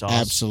barbecue sauce.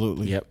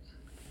 Absolutely. Yep.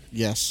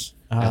 Yes.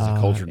 As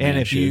a culture. And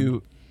if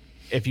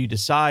you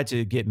decide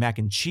to get mac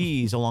and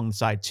cheese along the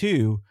side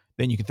too,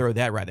 then you can throw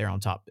that right there on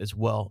top as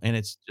well, and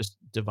it's just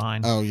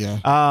divine. Oh yeah.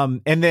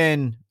 And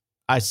then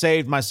I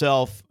saved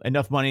myself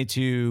enough money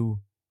to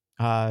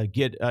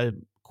get a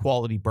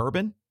quality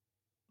bourbon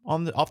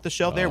off the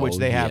shelf there, which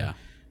they have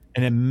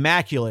an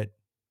immaculate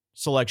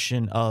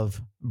selection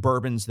of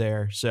bourbons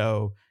there,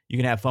 so you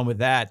can have fun with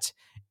that.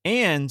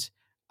 And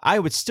I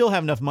would still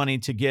have enough money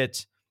to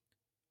get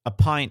a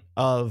pint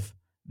of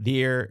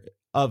their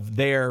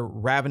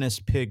Ravenous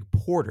Pig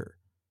Porter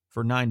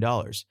for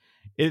 $9.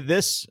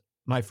 This,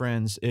 my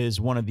friends,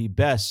 is one of the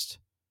best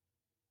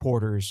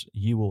porters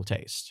you will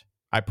taste.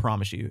 I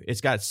promise you.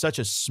 It's got such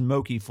a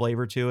smoky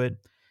flavor to it.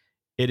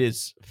 It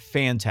is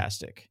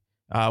fantastic.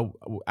 I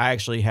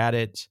actually had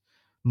it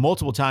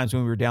multiple times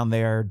when we were down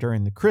there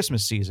during the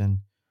Christmas season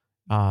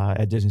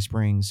at Disney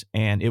Springs,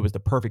 and it was the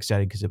perfect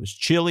setting because it was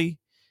chilly,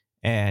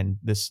 and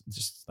this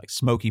just like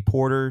smoky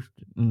porter,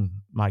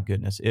 my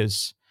goodness,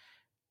 is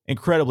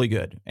incredibly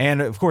good.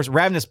 And of course,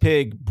 Ravenous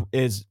Pig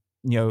is,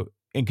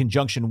 in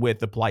conjunction with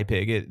the Polite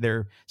Pig,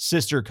 they're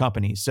sister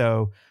companies.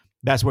 So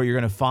that's where you're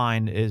going to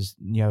find is,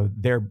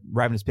 their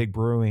Ravenous Pig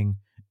brewing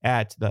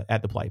at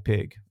the Polite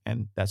Pig,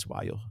 and that's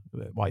why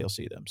you'll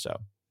see them. So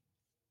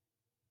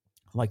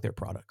I like their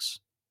products.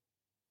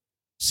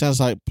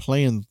 Sounds like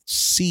playing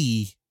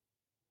C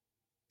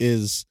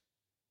is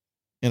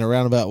in a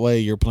roundabout way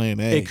you're playing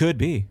A. It could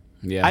be.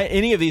 Yeah.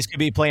 Any of these could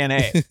be plan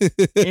A.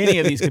 Any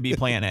of these could be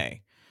plan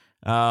A.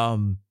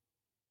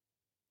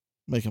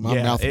 Making my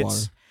mouth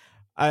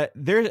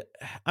water.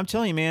 I'm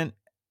telling you, man,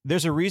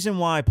 there's a reason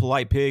why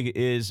Polite Pig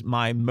is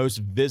my most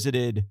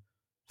visited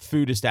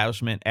food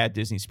establishment at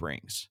Disney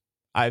Springs.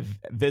 I've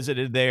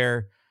visited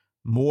there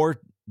more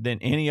than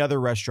any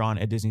other restaurant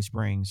at Disney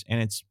Springs,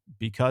 and it's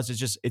because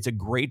it's a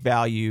great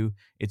value,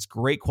 it's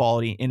great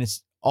quality, and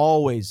it's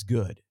always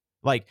good.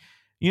 Like,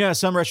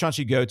 some restaurants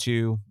you go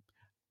to,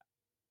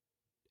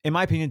 in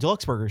my opinion,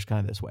 Deluxe Burger is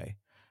kind of this way,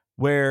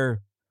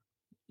 where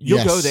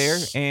you'll go there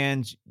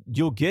and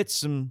you'll get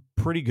some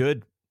pretty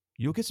good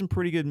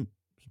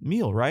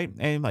meal, right?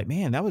 And like,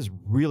 man, that was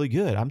really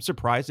good. I'm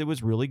surprised it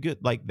was really good,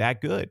 like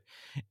that good.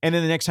 And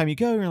then the next time you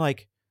go, you're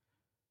like,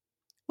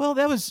 well,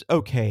 that was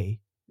okay.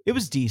 It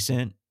was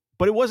decent,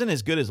 but it wasn't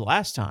as good as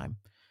last time.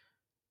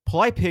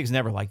 Polite Pig's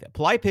never like that.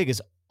 Polite Pig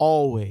is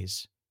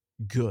always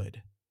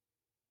good.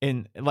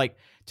 And like,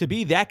 to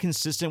be that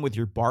consistent with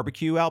your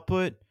barbecue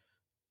output,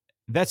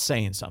 that's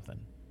saying something.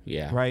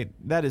 Yeah. Right?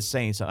 That is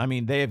saying something. I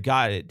mean, they have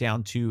got it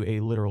down to a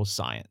literal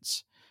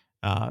science.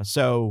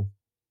 So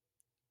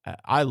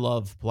I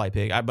love Polite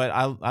Pig, but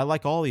I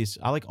like all these.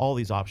 I like all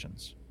these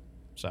options.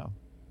 So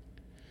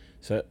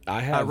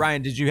I have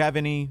Ryan. Did you have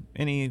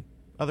any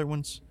other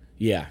ones?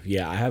 Yeah.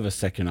 I have a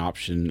second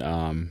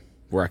option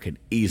where I could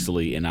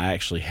easily, and I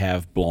actually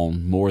have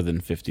blown more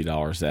than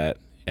 $50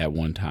 at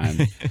one time.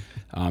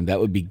 That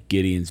would be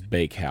Gideon's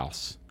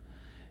Bakehouse,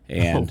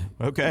 and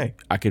okay,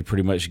 I could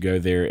pretty much go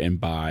there and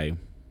buy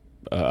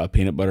a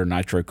peanut butter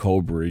nitro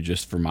cold brew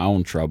just for my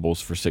own troubles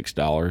for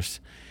 $6,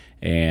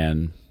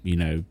 and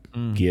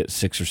get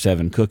 6 or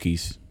 7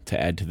 cookies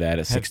to add to that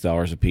at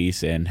 $6 a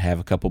piece, and have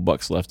a couple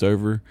bucks left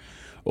over.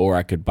 Or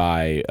I could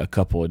buy a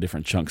couple of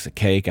different chunks of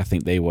cake. I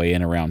think they weigh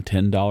in around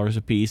 $10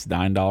 a piece,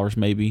 $9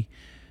 maybe.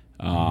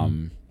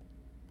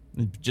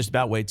 Just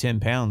about weigh 10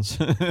 pounds.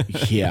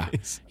 yeah,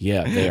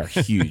 they are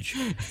huge.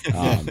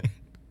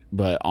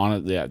 But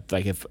honestly,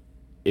 like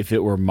if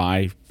it were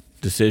my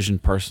decision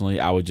personally,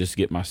 I would just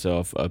get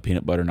myself a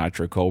peanut butter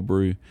nitro cold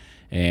brew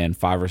and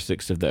 5 or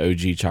 6 of the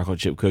OG chocolate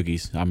chip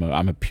cookies. I'm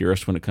a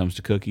purist when it comes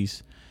to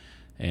cookies,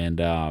 and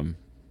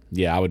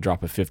I would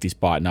drop a 50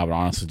 spot, and I would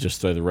honestly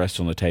just throw the rest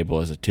on the table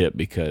as a tip,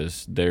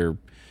 because their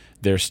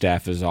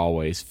staff is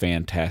always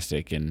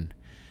fantastic, and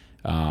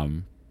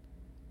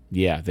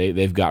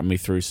they've gotten me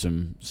through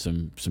some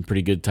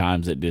pretty good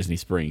times at Disney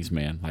Springs,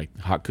 man. Like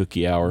hot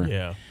cookie hour.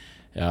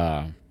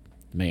 Yeah.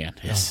 Man,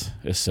 it's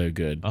so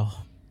good.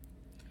 Oh.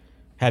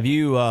 Have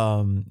you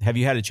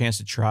had a chance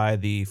to try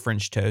the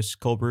French toast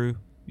cold brew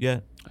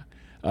yet?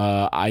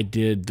 I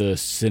did the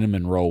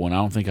cinnamon roll one. I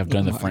don't think I've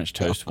done the French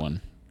toast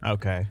one.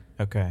 Okay.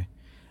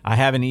 I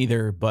haven't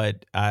either,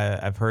 but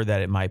I've heard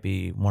that it might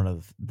be one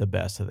of the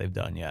best that they've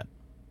done yet.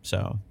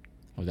 So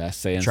that's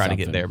saying try something.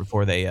 to get there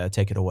before they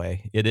take it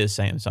away. It is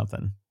saying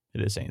something.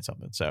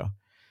 So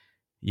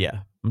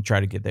yeah, I'm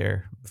trying to get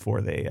there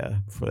before they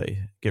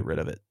get rid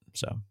of it.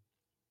 So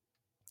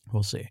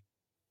we'll see.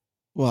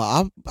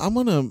 Well, I'm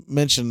going to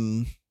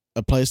mention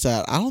a place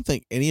that I don't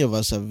think any of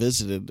us have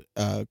visited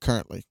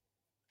currently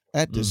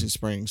at Disney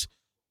Springs,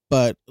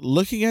 but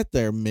looking at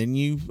their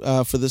menu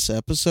for this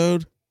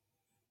episode,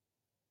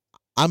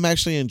 I'm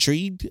actually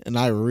intrigued, and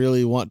I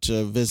really want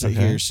to visit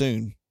here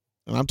soon.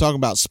 And I'm talking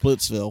about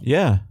Splitsville.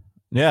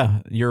 Yeah,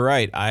 you're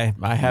right. I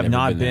have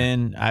not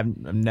been. I've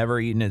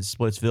never eaten at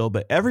Splitsville,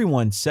 but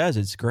everyone says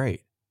it's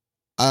great.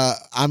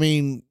 I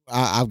mean,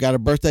 I've got a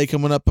birthday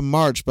coming up in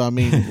March, but I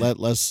mean,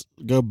 let's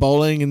go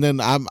bowling, and then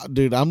I'm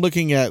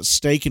looking at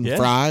steak and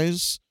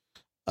fries.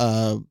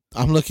 I'm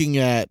looking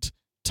at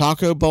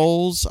taco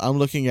bowls. I'm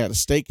looking at a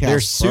steakhouse. Their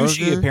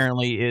sushi burger.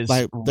 Apparently is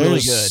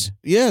really good.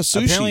 Yeah,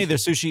 sushi. Apparently their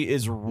sushi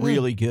is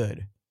really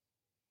good.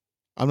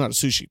 I'm not a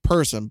sushi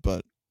person,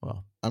 but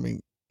well, I mean,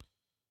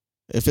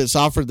 if it's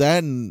offered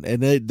that and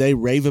they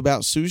rave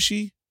about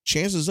sushi,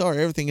 chances are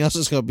everything else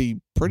is going to be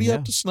pretty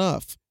up to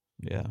snuff.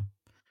 Yeah.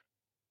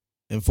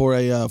 And for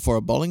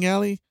a bowling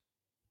alley,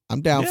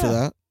 I'm down for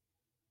that.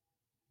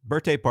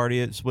 Birthday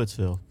party at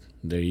Splitsville.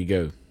 There you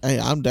go. Hey,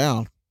 I'm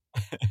down.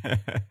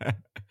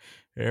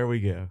 There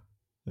we go.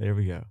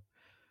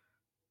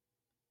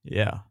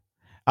 Yeah.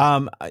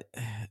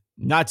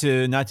 Not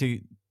to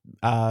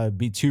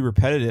be too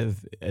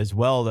repetitive as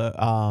well,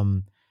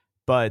 though.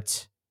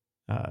 But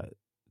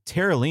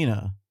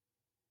Terralina,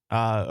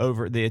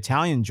 over the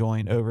Italian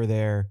joint over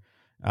there,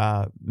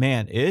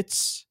 man,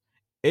 it's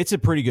a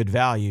pretty good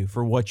value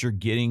for what you're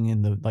getting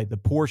in the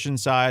portion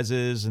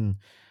sizes and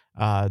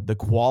the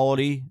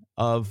quality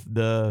of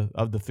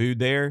the food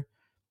there.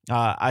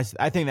 I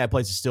think that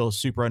place is still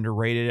super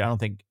underrated. I don't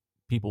think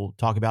people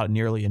talk about it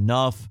nearly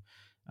enough.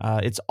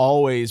 It's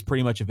always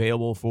pretty much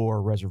available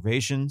for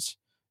reservations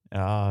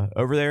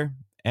over there.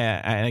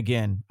 And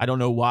again, I don't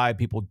know why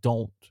people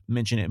don't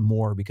mention it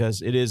more,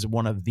 because it is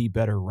one of the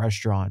better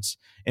restaurants,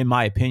 in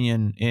my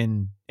opinion,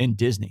 in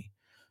Disney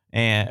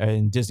and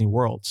in Disney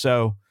World.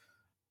 So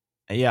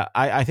yeah,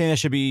 I think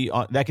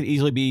that could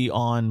easily be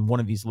on one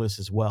of these lists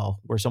as well,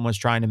 where someone's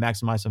trying to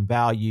maximize some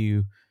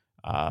value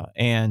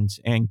and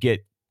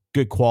get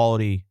good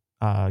quality,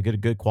 get a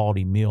good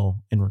quality meal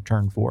in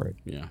return for it.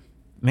 Yeah,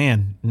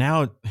 man.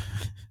 Now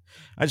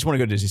I just want to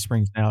go to Disney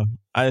Springs now.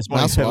 I just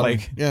want to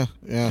yeah.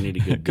 I need a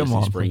good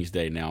Disney Springs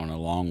day now on a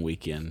long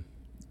weekend.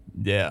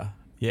 Yeah.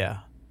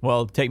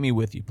 Well, take me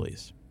with you,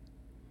 please.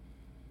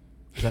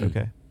 Is that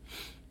okay?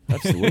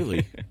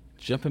 Absolutely.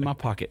 Jump in my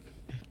pocket.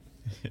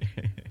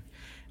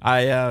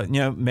 Maybe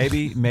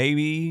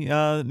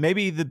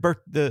the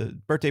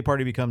birthday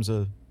party becomes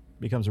a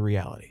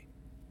reality.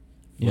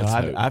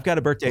 I've got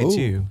a birthday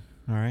too.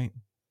 All right.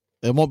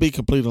 It won't be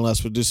complete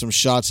unless we do some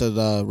shots at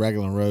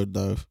Raglan Road,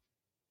 though.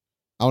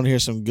 I want to hear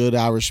some good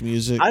Irish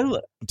music and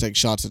take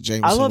shots at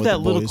Jameson. I love with that the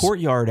little boys.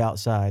 courtyard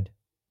outside.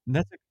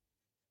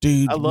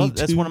 Dude,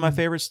 That's one of my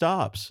favorite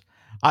stops.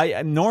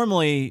 I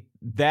normally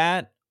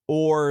that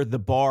or the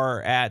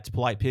bar at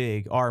Polite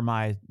Pig are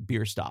my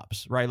beer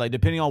stops, right? Like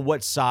depending on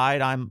what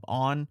side I'm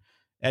on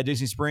at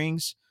Disney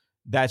Springs,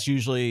 that's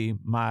usually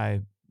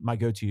my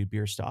go-to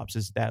beer stops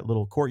is that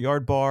little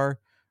courtyard bar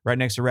right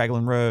next to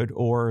Raglan Road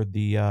or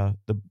the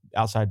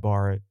outside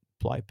bar at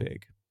Polite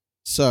Pig.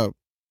 So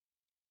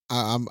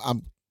I'm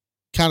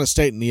kind of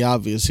stating the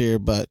obvious here,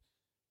 but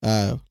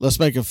let's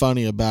make it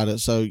funny about it.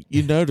 So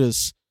you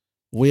notice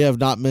we have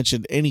not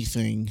mentioned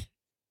anything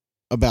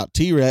about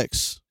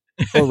T-Rex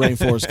or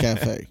Rainforest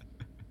Cafe.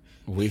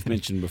 We've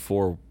mentioned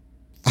before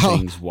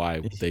things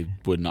why they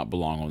would not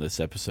belong on this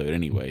episode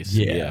anyway.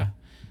 So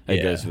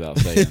it goes without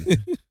saying.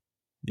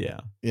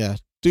 Yeah.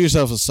 Do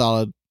yourself a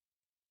solid.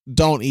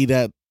 Don't eat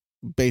at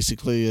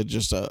basically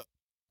just a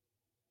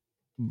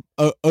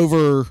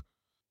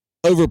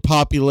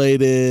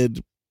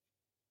overpopulated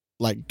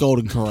like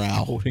Golden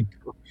Corral.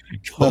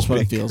 That's what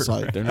it feels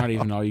like. They're not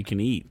even all you can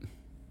eat.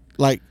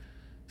 Like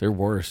they're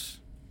worse.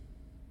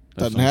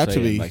 Doesn't have to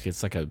be. Like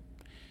it's like a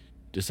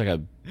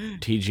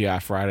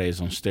TGI Fridays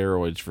on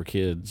steroids for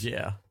kids.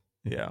 Yeah.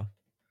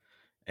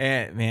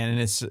 And man,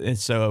 it's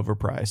so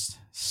overpriced.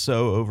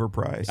 So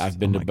overpriced. I've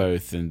been to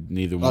both, and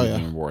neither one of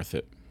them are worth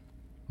it.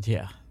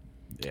 Yeah.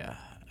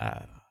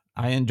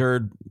 I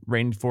endured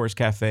Rainforest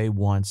Cafe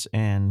once,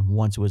 and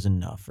once was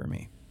enough for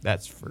me.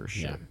 That's for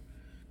sure. Yeah.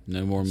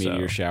 No more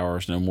meteor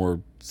showers. No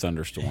more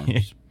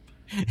thunderstorms.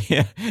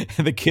 Yeah,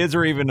 the kids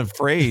were even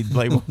afraid.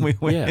 Like when we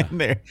went in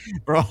there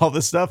for all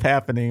the stuff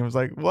happening, it was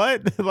like,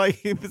 "What?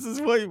 Like this is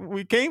what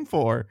we came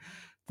for."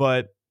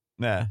 But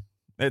nah,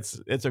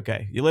 it's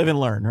okay. You live and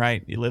learn,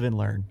 right? You live and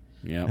learn.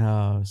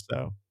 Yeah.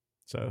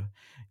 So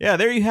yeah,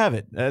 there you have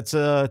it. It's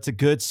a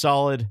good,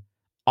 solid,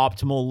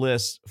 optimal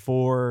list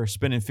for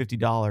spending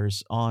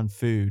 $50 on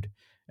food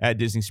at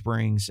Disney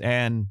Springs.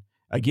 And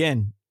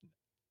again,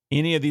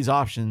 any of these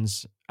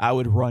options I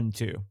would run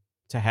to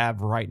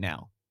have right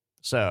now.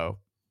 So,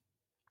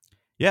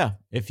 yeah,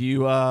 if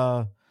you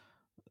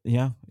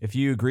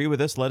agree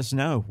with us, let us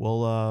know.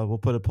 We'll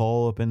put a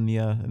poll up in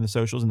the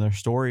socials and their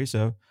story.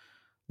 So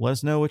let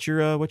us know what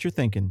you're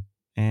thinking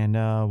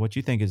and what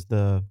you think is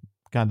the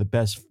kind of the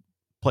best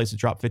place to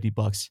drop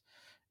 $50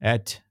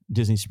 at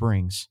Disney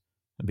Springs.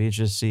 I'd be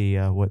interested to see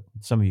what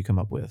some of you come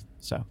up with.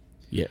 So,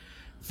 yeah,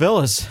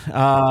 Phyllis,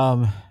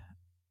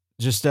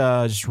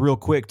 just real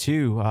quick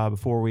too,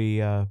 before we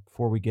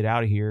get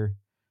out of here.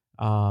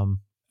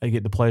 I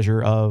get the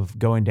pleasure of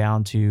going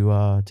down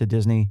to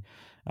Disney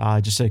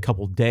just a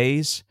couple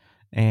days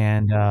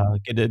and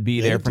get to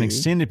be there for an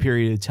extended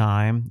period of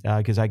time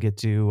because I get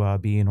to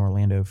be in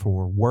Orlando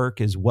for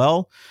work as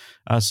well.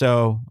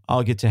 So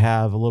I'll get to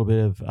have a little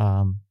bit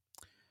of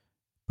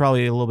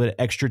probably a little bit of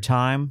extra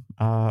time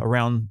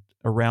around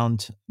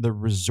the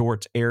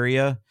resort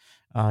area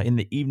in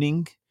the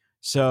evening.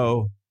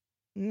 So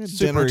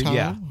dinner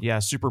time. Yeah,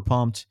 super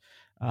pumped.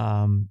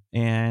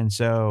 And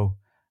so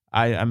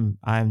I'm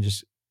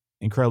just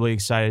incredibly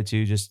excited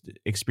to just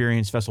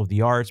experience Festival of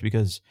the Arts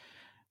because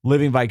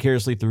living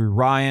vicariously through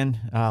Ryan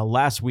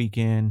last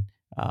weekend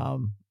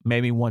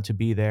made me want to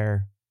be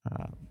there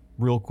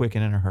real quick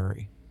and in a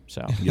hurry.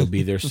 So you'll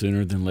be there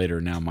sooner than later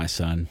now, my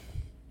son.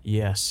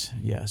 Yes.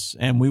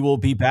 And we will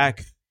be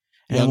back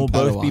and we'll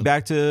both be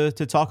back to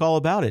talk all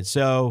about it.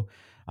 So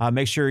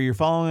make sure you're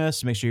following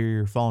us. Make sure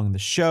you're following the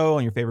show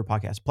on your favorite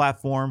podcast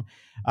platform.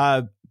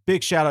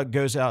 Big shout out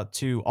goes out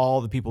to all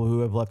the people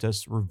who have left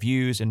us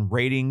reviews and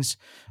ratings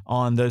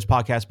on those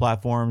podcast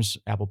platforms,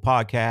 Apple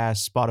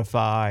Podcasts,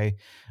 Spotify.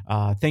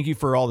 Thank you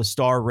for all the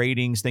star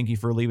ratings. Thank you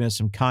for leaving us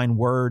some kind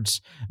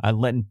words,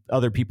 letting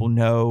other people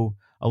know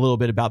a little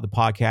bit about the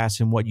podcast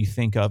and what you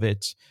think of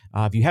it.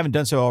 If you haven't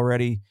done so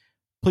already,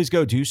 please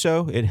go do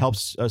so. It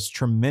helps us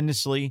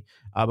tremendously.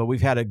 But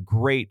we've had a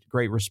great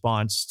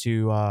response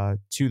to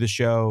the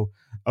show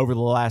over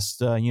the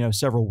last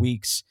several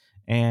weeks.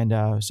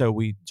 And so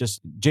we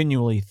just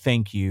genuinely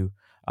thank you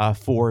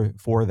for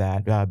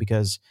that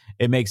because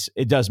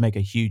it does make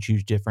a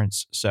huge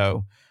difference.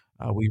 So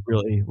we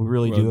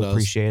really do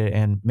appreciate it.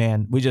 And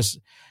man,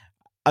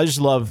 I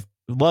just love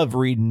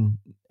reading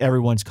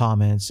everyone's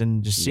comments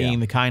and just seeing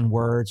the kind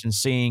words and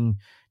seeing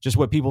just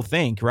what people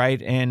think.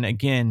 Right. And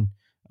again,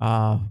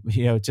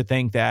 to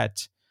think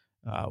that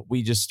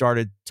we just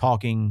started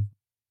talking,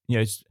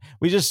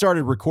 we just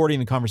started recording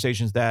the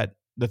conversations that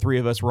the three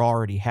of us were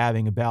already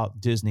having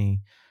about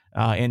Disney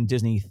and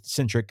Disney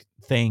centric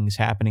things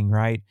happening.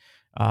 Right.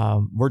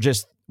 We're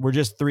just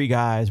three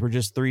guys. We're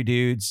just three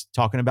dudes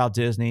talking about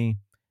Disney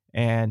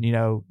and,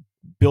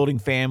 building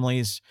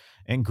families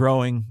and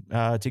growing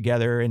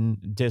together.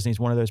 And Disney's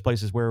one of those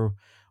places where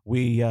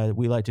we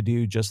like to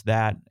do just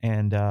that.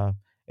 And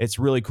it's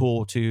really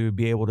cool to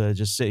be able to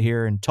just sit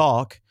here and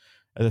talk,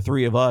 the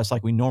three of us,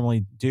 like we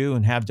normally do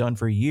and have done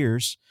for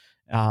years.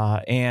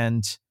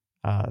 And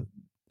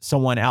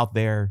someone out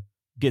there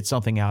get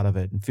something out of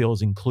it and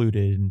feels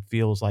included and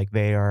feels like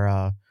they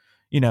are,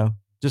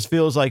 just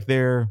feels like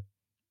they're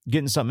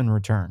getting something in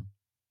return.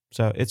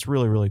 So it's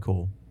really, really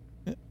cool.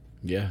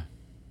 Yeah.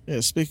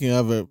 Yeah. Speaking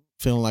of it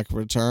feeling like a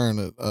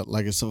return,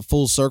 like it's a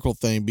full circle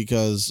thing,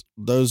 because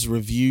those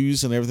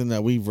reviews and everything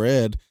that we've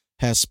read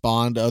has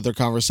spawned other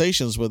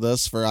conversations with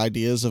us for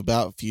ideas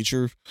about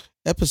future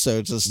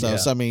episodes and stuff. Yeah.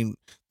 So, I mean,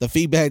 the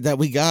feedback that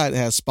we got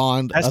has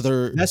spawned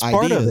other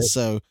ideas.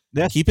 So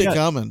keep it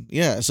coming.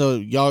 Yeah. So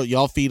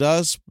y'all feed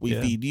us, we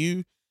feed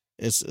you.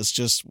 It's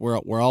just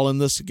we're all in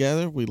this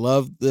together. We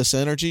love this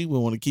energy. We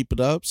want to keep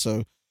it up.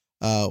 So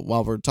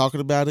while we're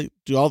talking about it,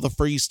 do all the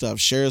free stuff.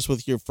 Share us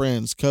with your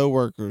friends,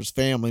 coworkers,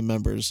 family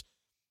members,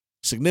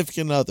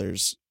 significant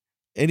others,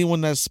 anyone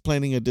that's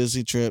planning a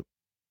Disney trip.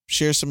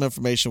 Share some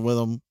information with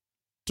them.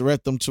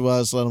 Direct them to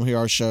us, let them hear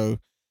our show,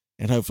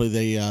 and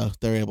hopefully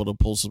they're able to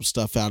pull some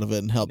stuff out of it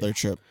and help their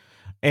trip.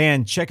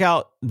 And check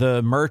out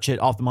the merch at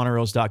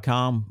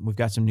offthemonorails.com. We've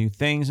got some new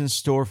things in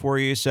store for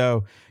you,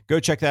 so go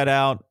check that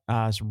out.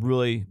 Some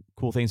really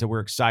cool things that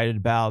we're excited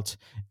about.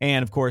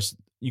 And, of course,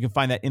 you can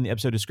find that in the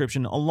episode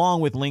description,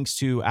 along with links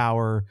to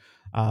our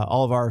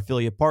all of our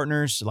affiliate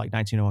partners, like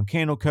 1901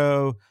 Candle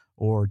Co.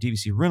 or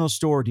DVC Rental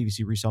Store,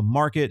 DVC Resale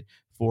Market,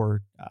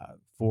 for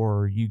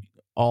you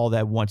all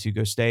that want to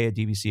go stay at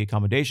DVC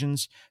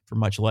accommodations for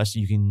much less.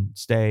 You can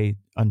stay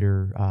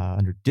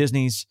under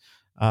Disney's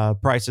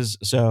prices.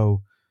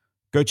 So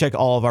go check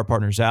all of our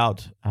partners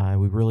out.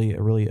 We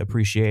really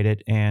appreciate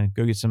it, and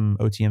go get some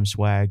OTM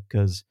swag,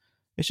 because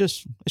it's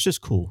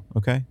just cool.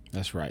 Okay,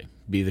 that's right.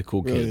 Be the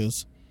cool kid. Really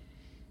is.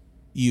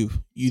 You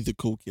the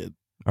cool kid.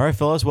 All right,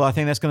 fellas. Well, I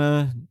think that's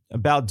gonna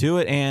about do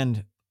it.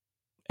 And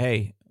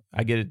hey,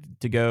 I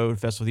get to go to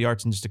Festival of the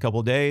Arts in just a couple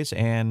of days,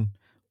 and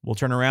we'll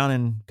turn around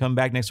and come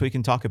back next week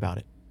and talk about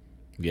it.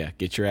 Yeah,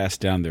 get your ass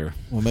down there.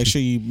 Well, make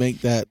sure you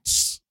paint that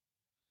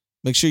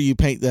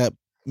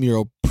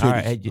mural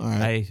pretty. All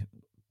right.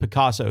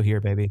 Picasso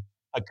here, baby.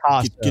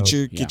 Picasso.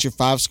 Get your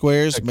 5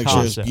 squares. Picasso. Make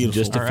sure it's beautiful.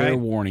 Just a fair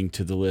warning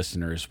to the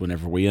listeners: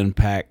 whenever we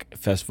unpack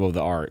Festival of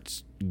the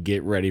Arts,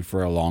 get ready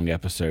for a long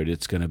episode.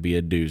 It's going to be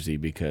a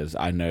doozy, because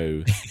I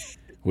know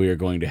we are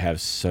going to have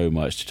so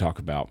much to talk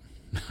about.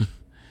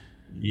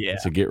 Yeah.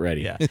 So get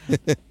ready. Yeah.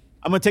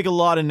 I'm going to take a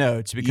lot of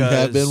notes, because you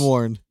have been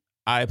warned.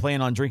 I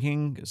plan on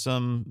drinking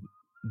some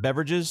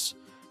beverages,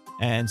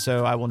 and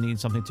so I will need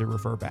something to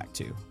refer back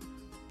to.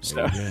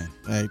 So,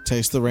 hey,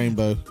 taste the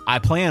rainbow. I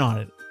plan on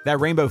it. That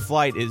rainbow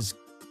flight is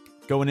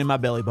going in my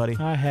belly, buddy.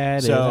 I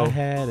had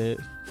it.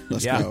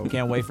 Let's go.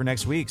 Can't wait for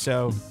next week.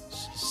 So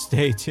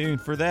stay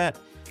tuned for that.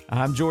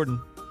 I'm Jordan.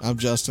 I'm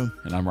Justin.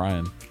 And I'm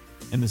Ryan.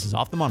 And this is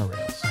Off the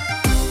Monorails.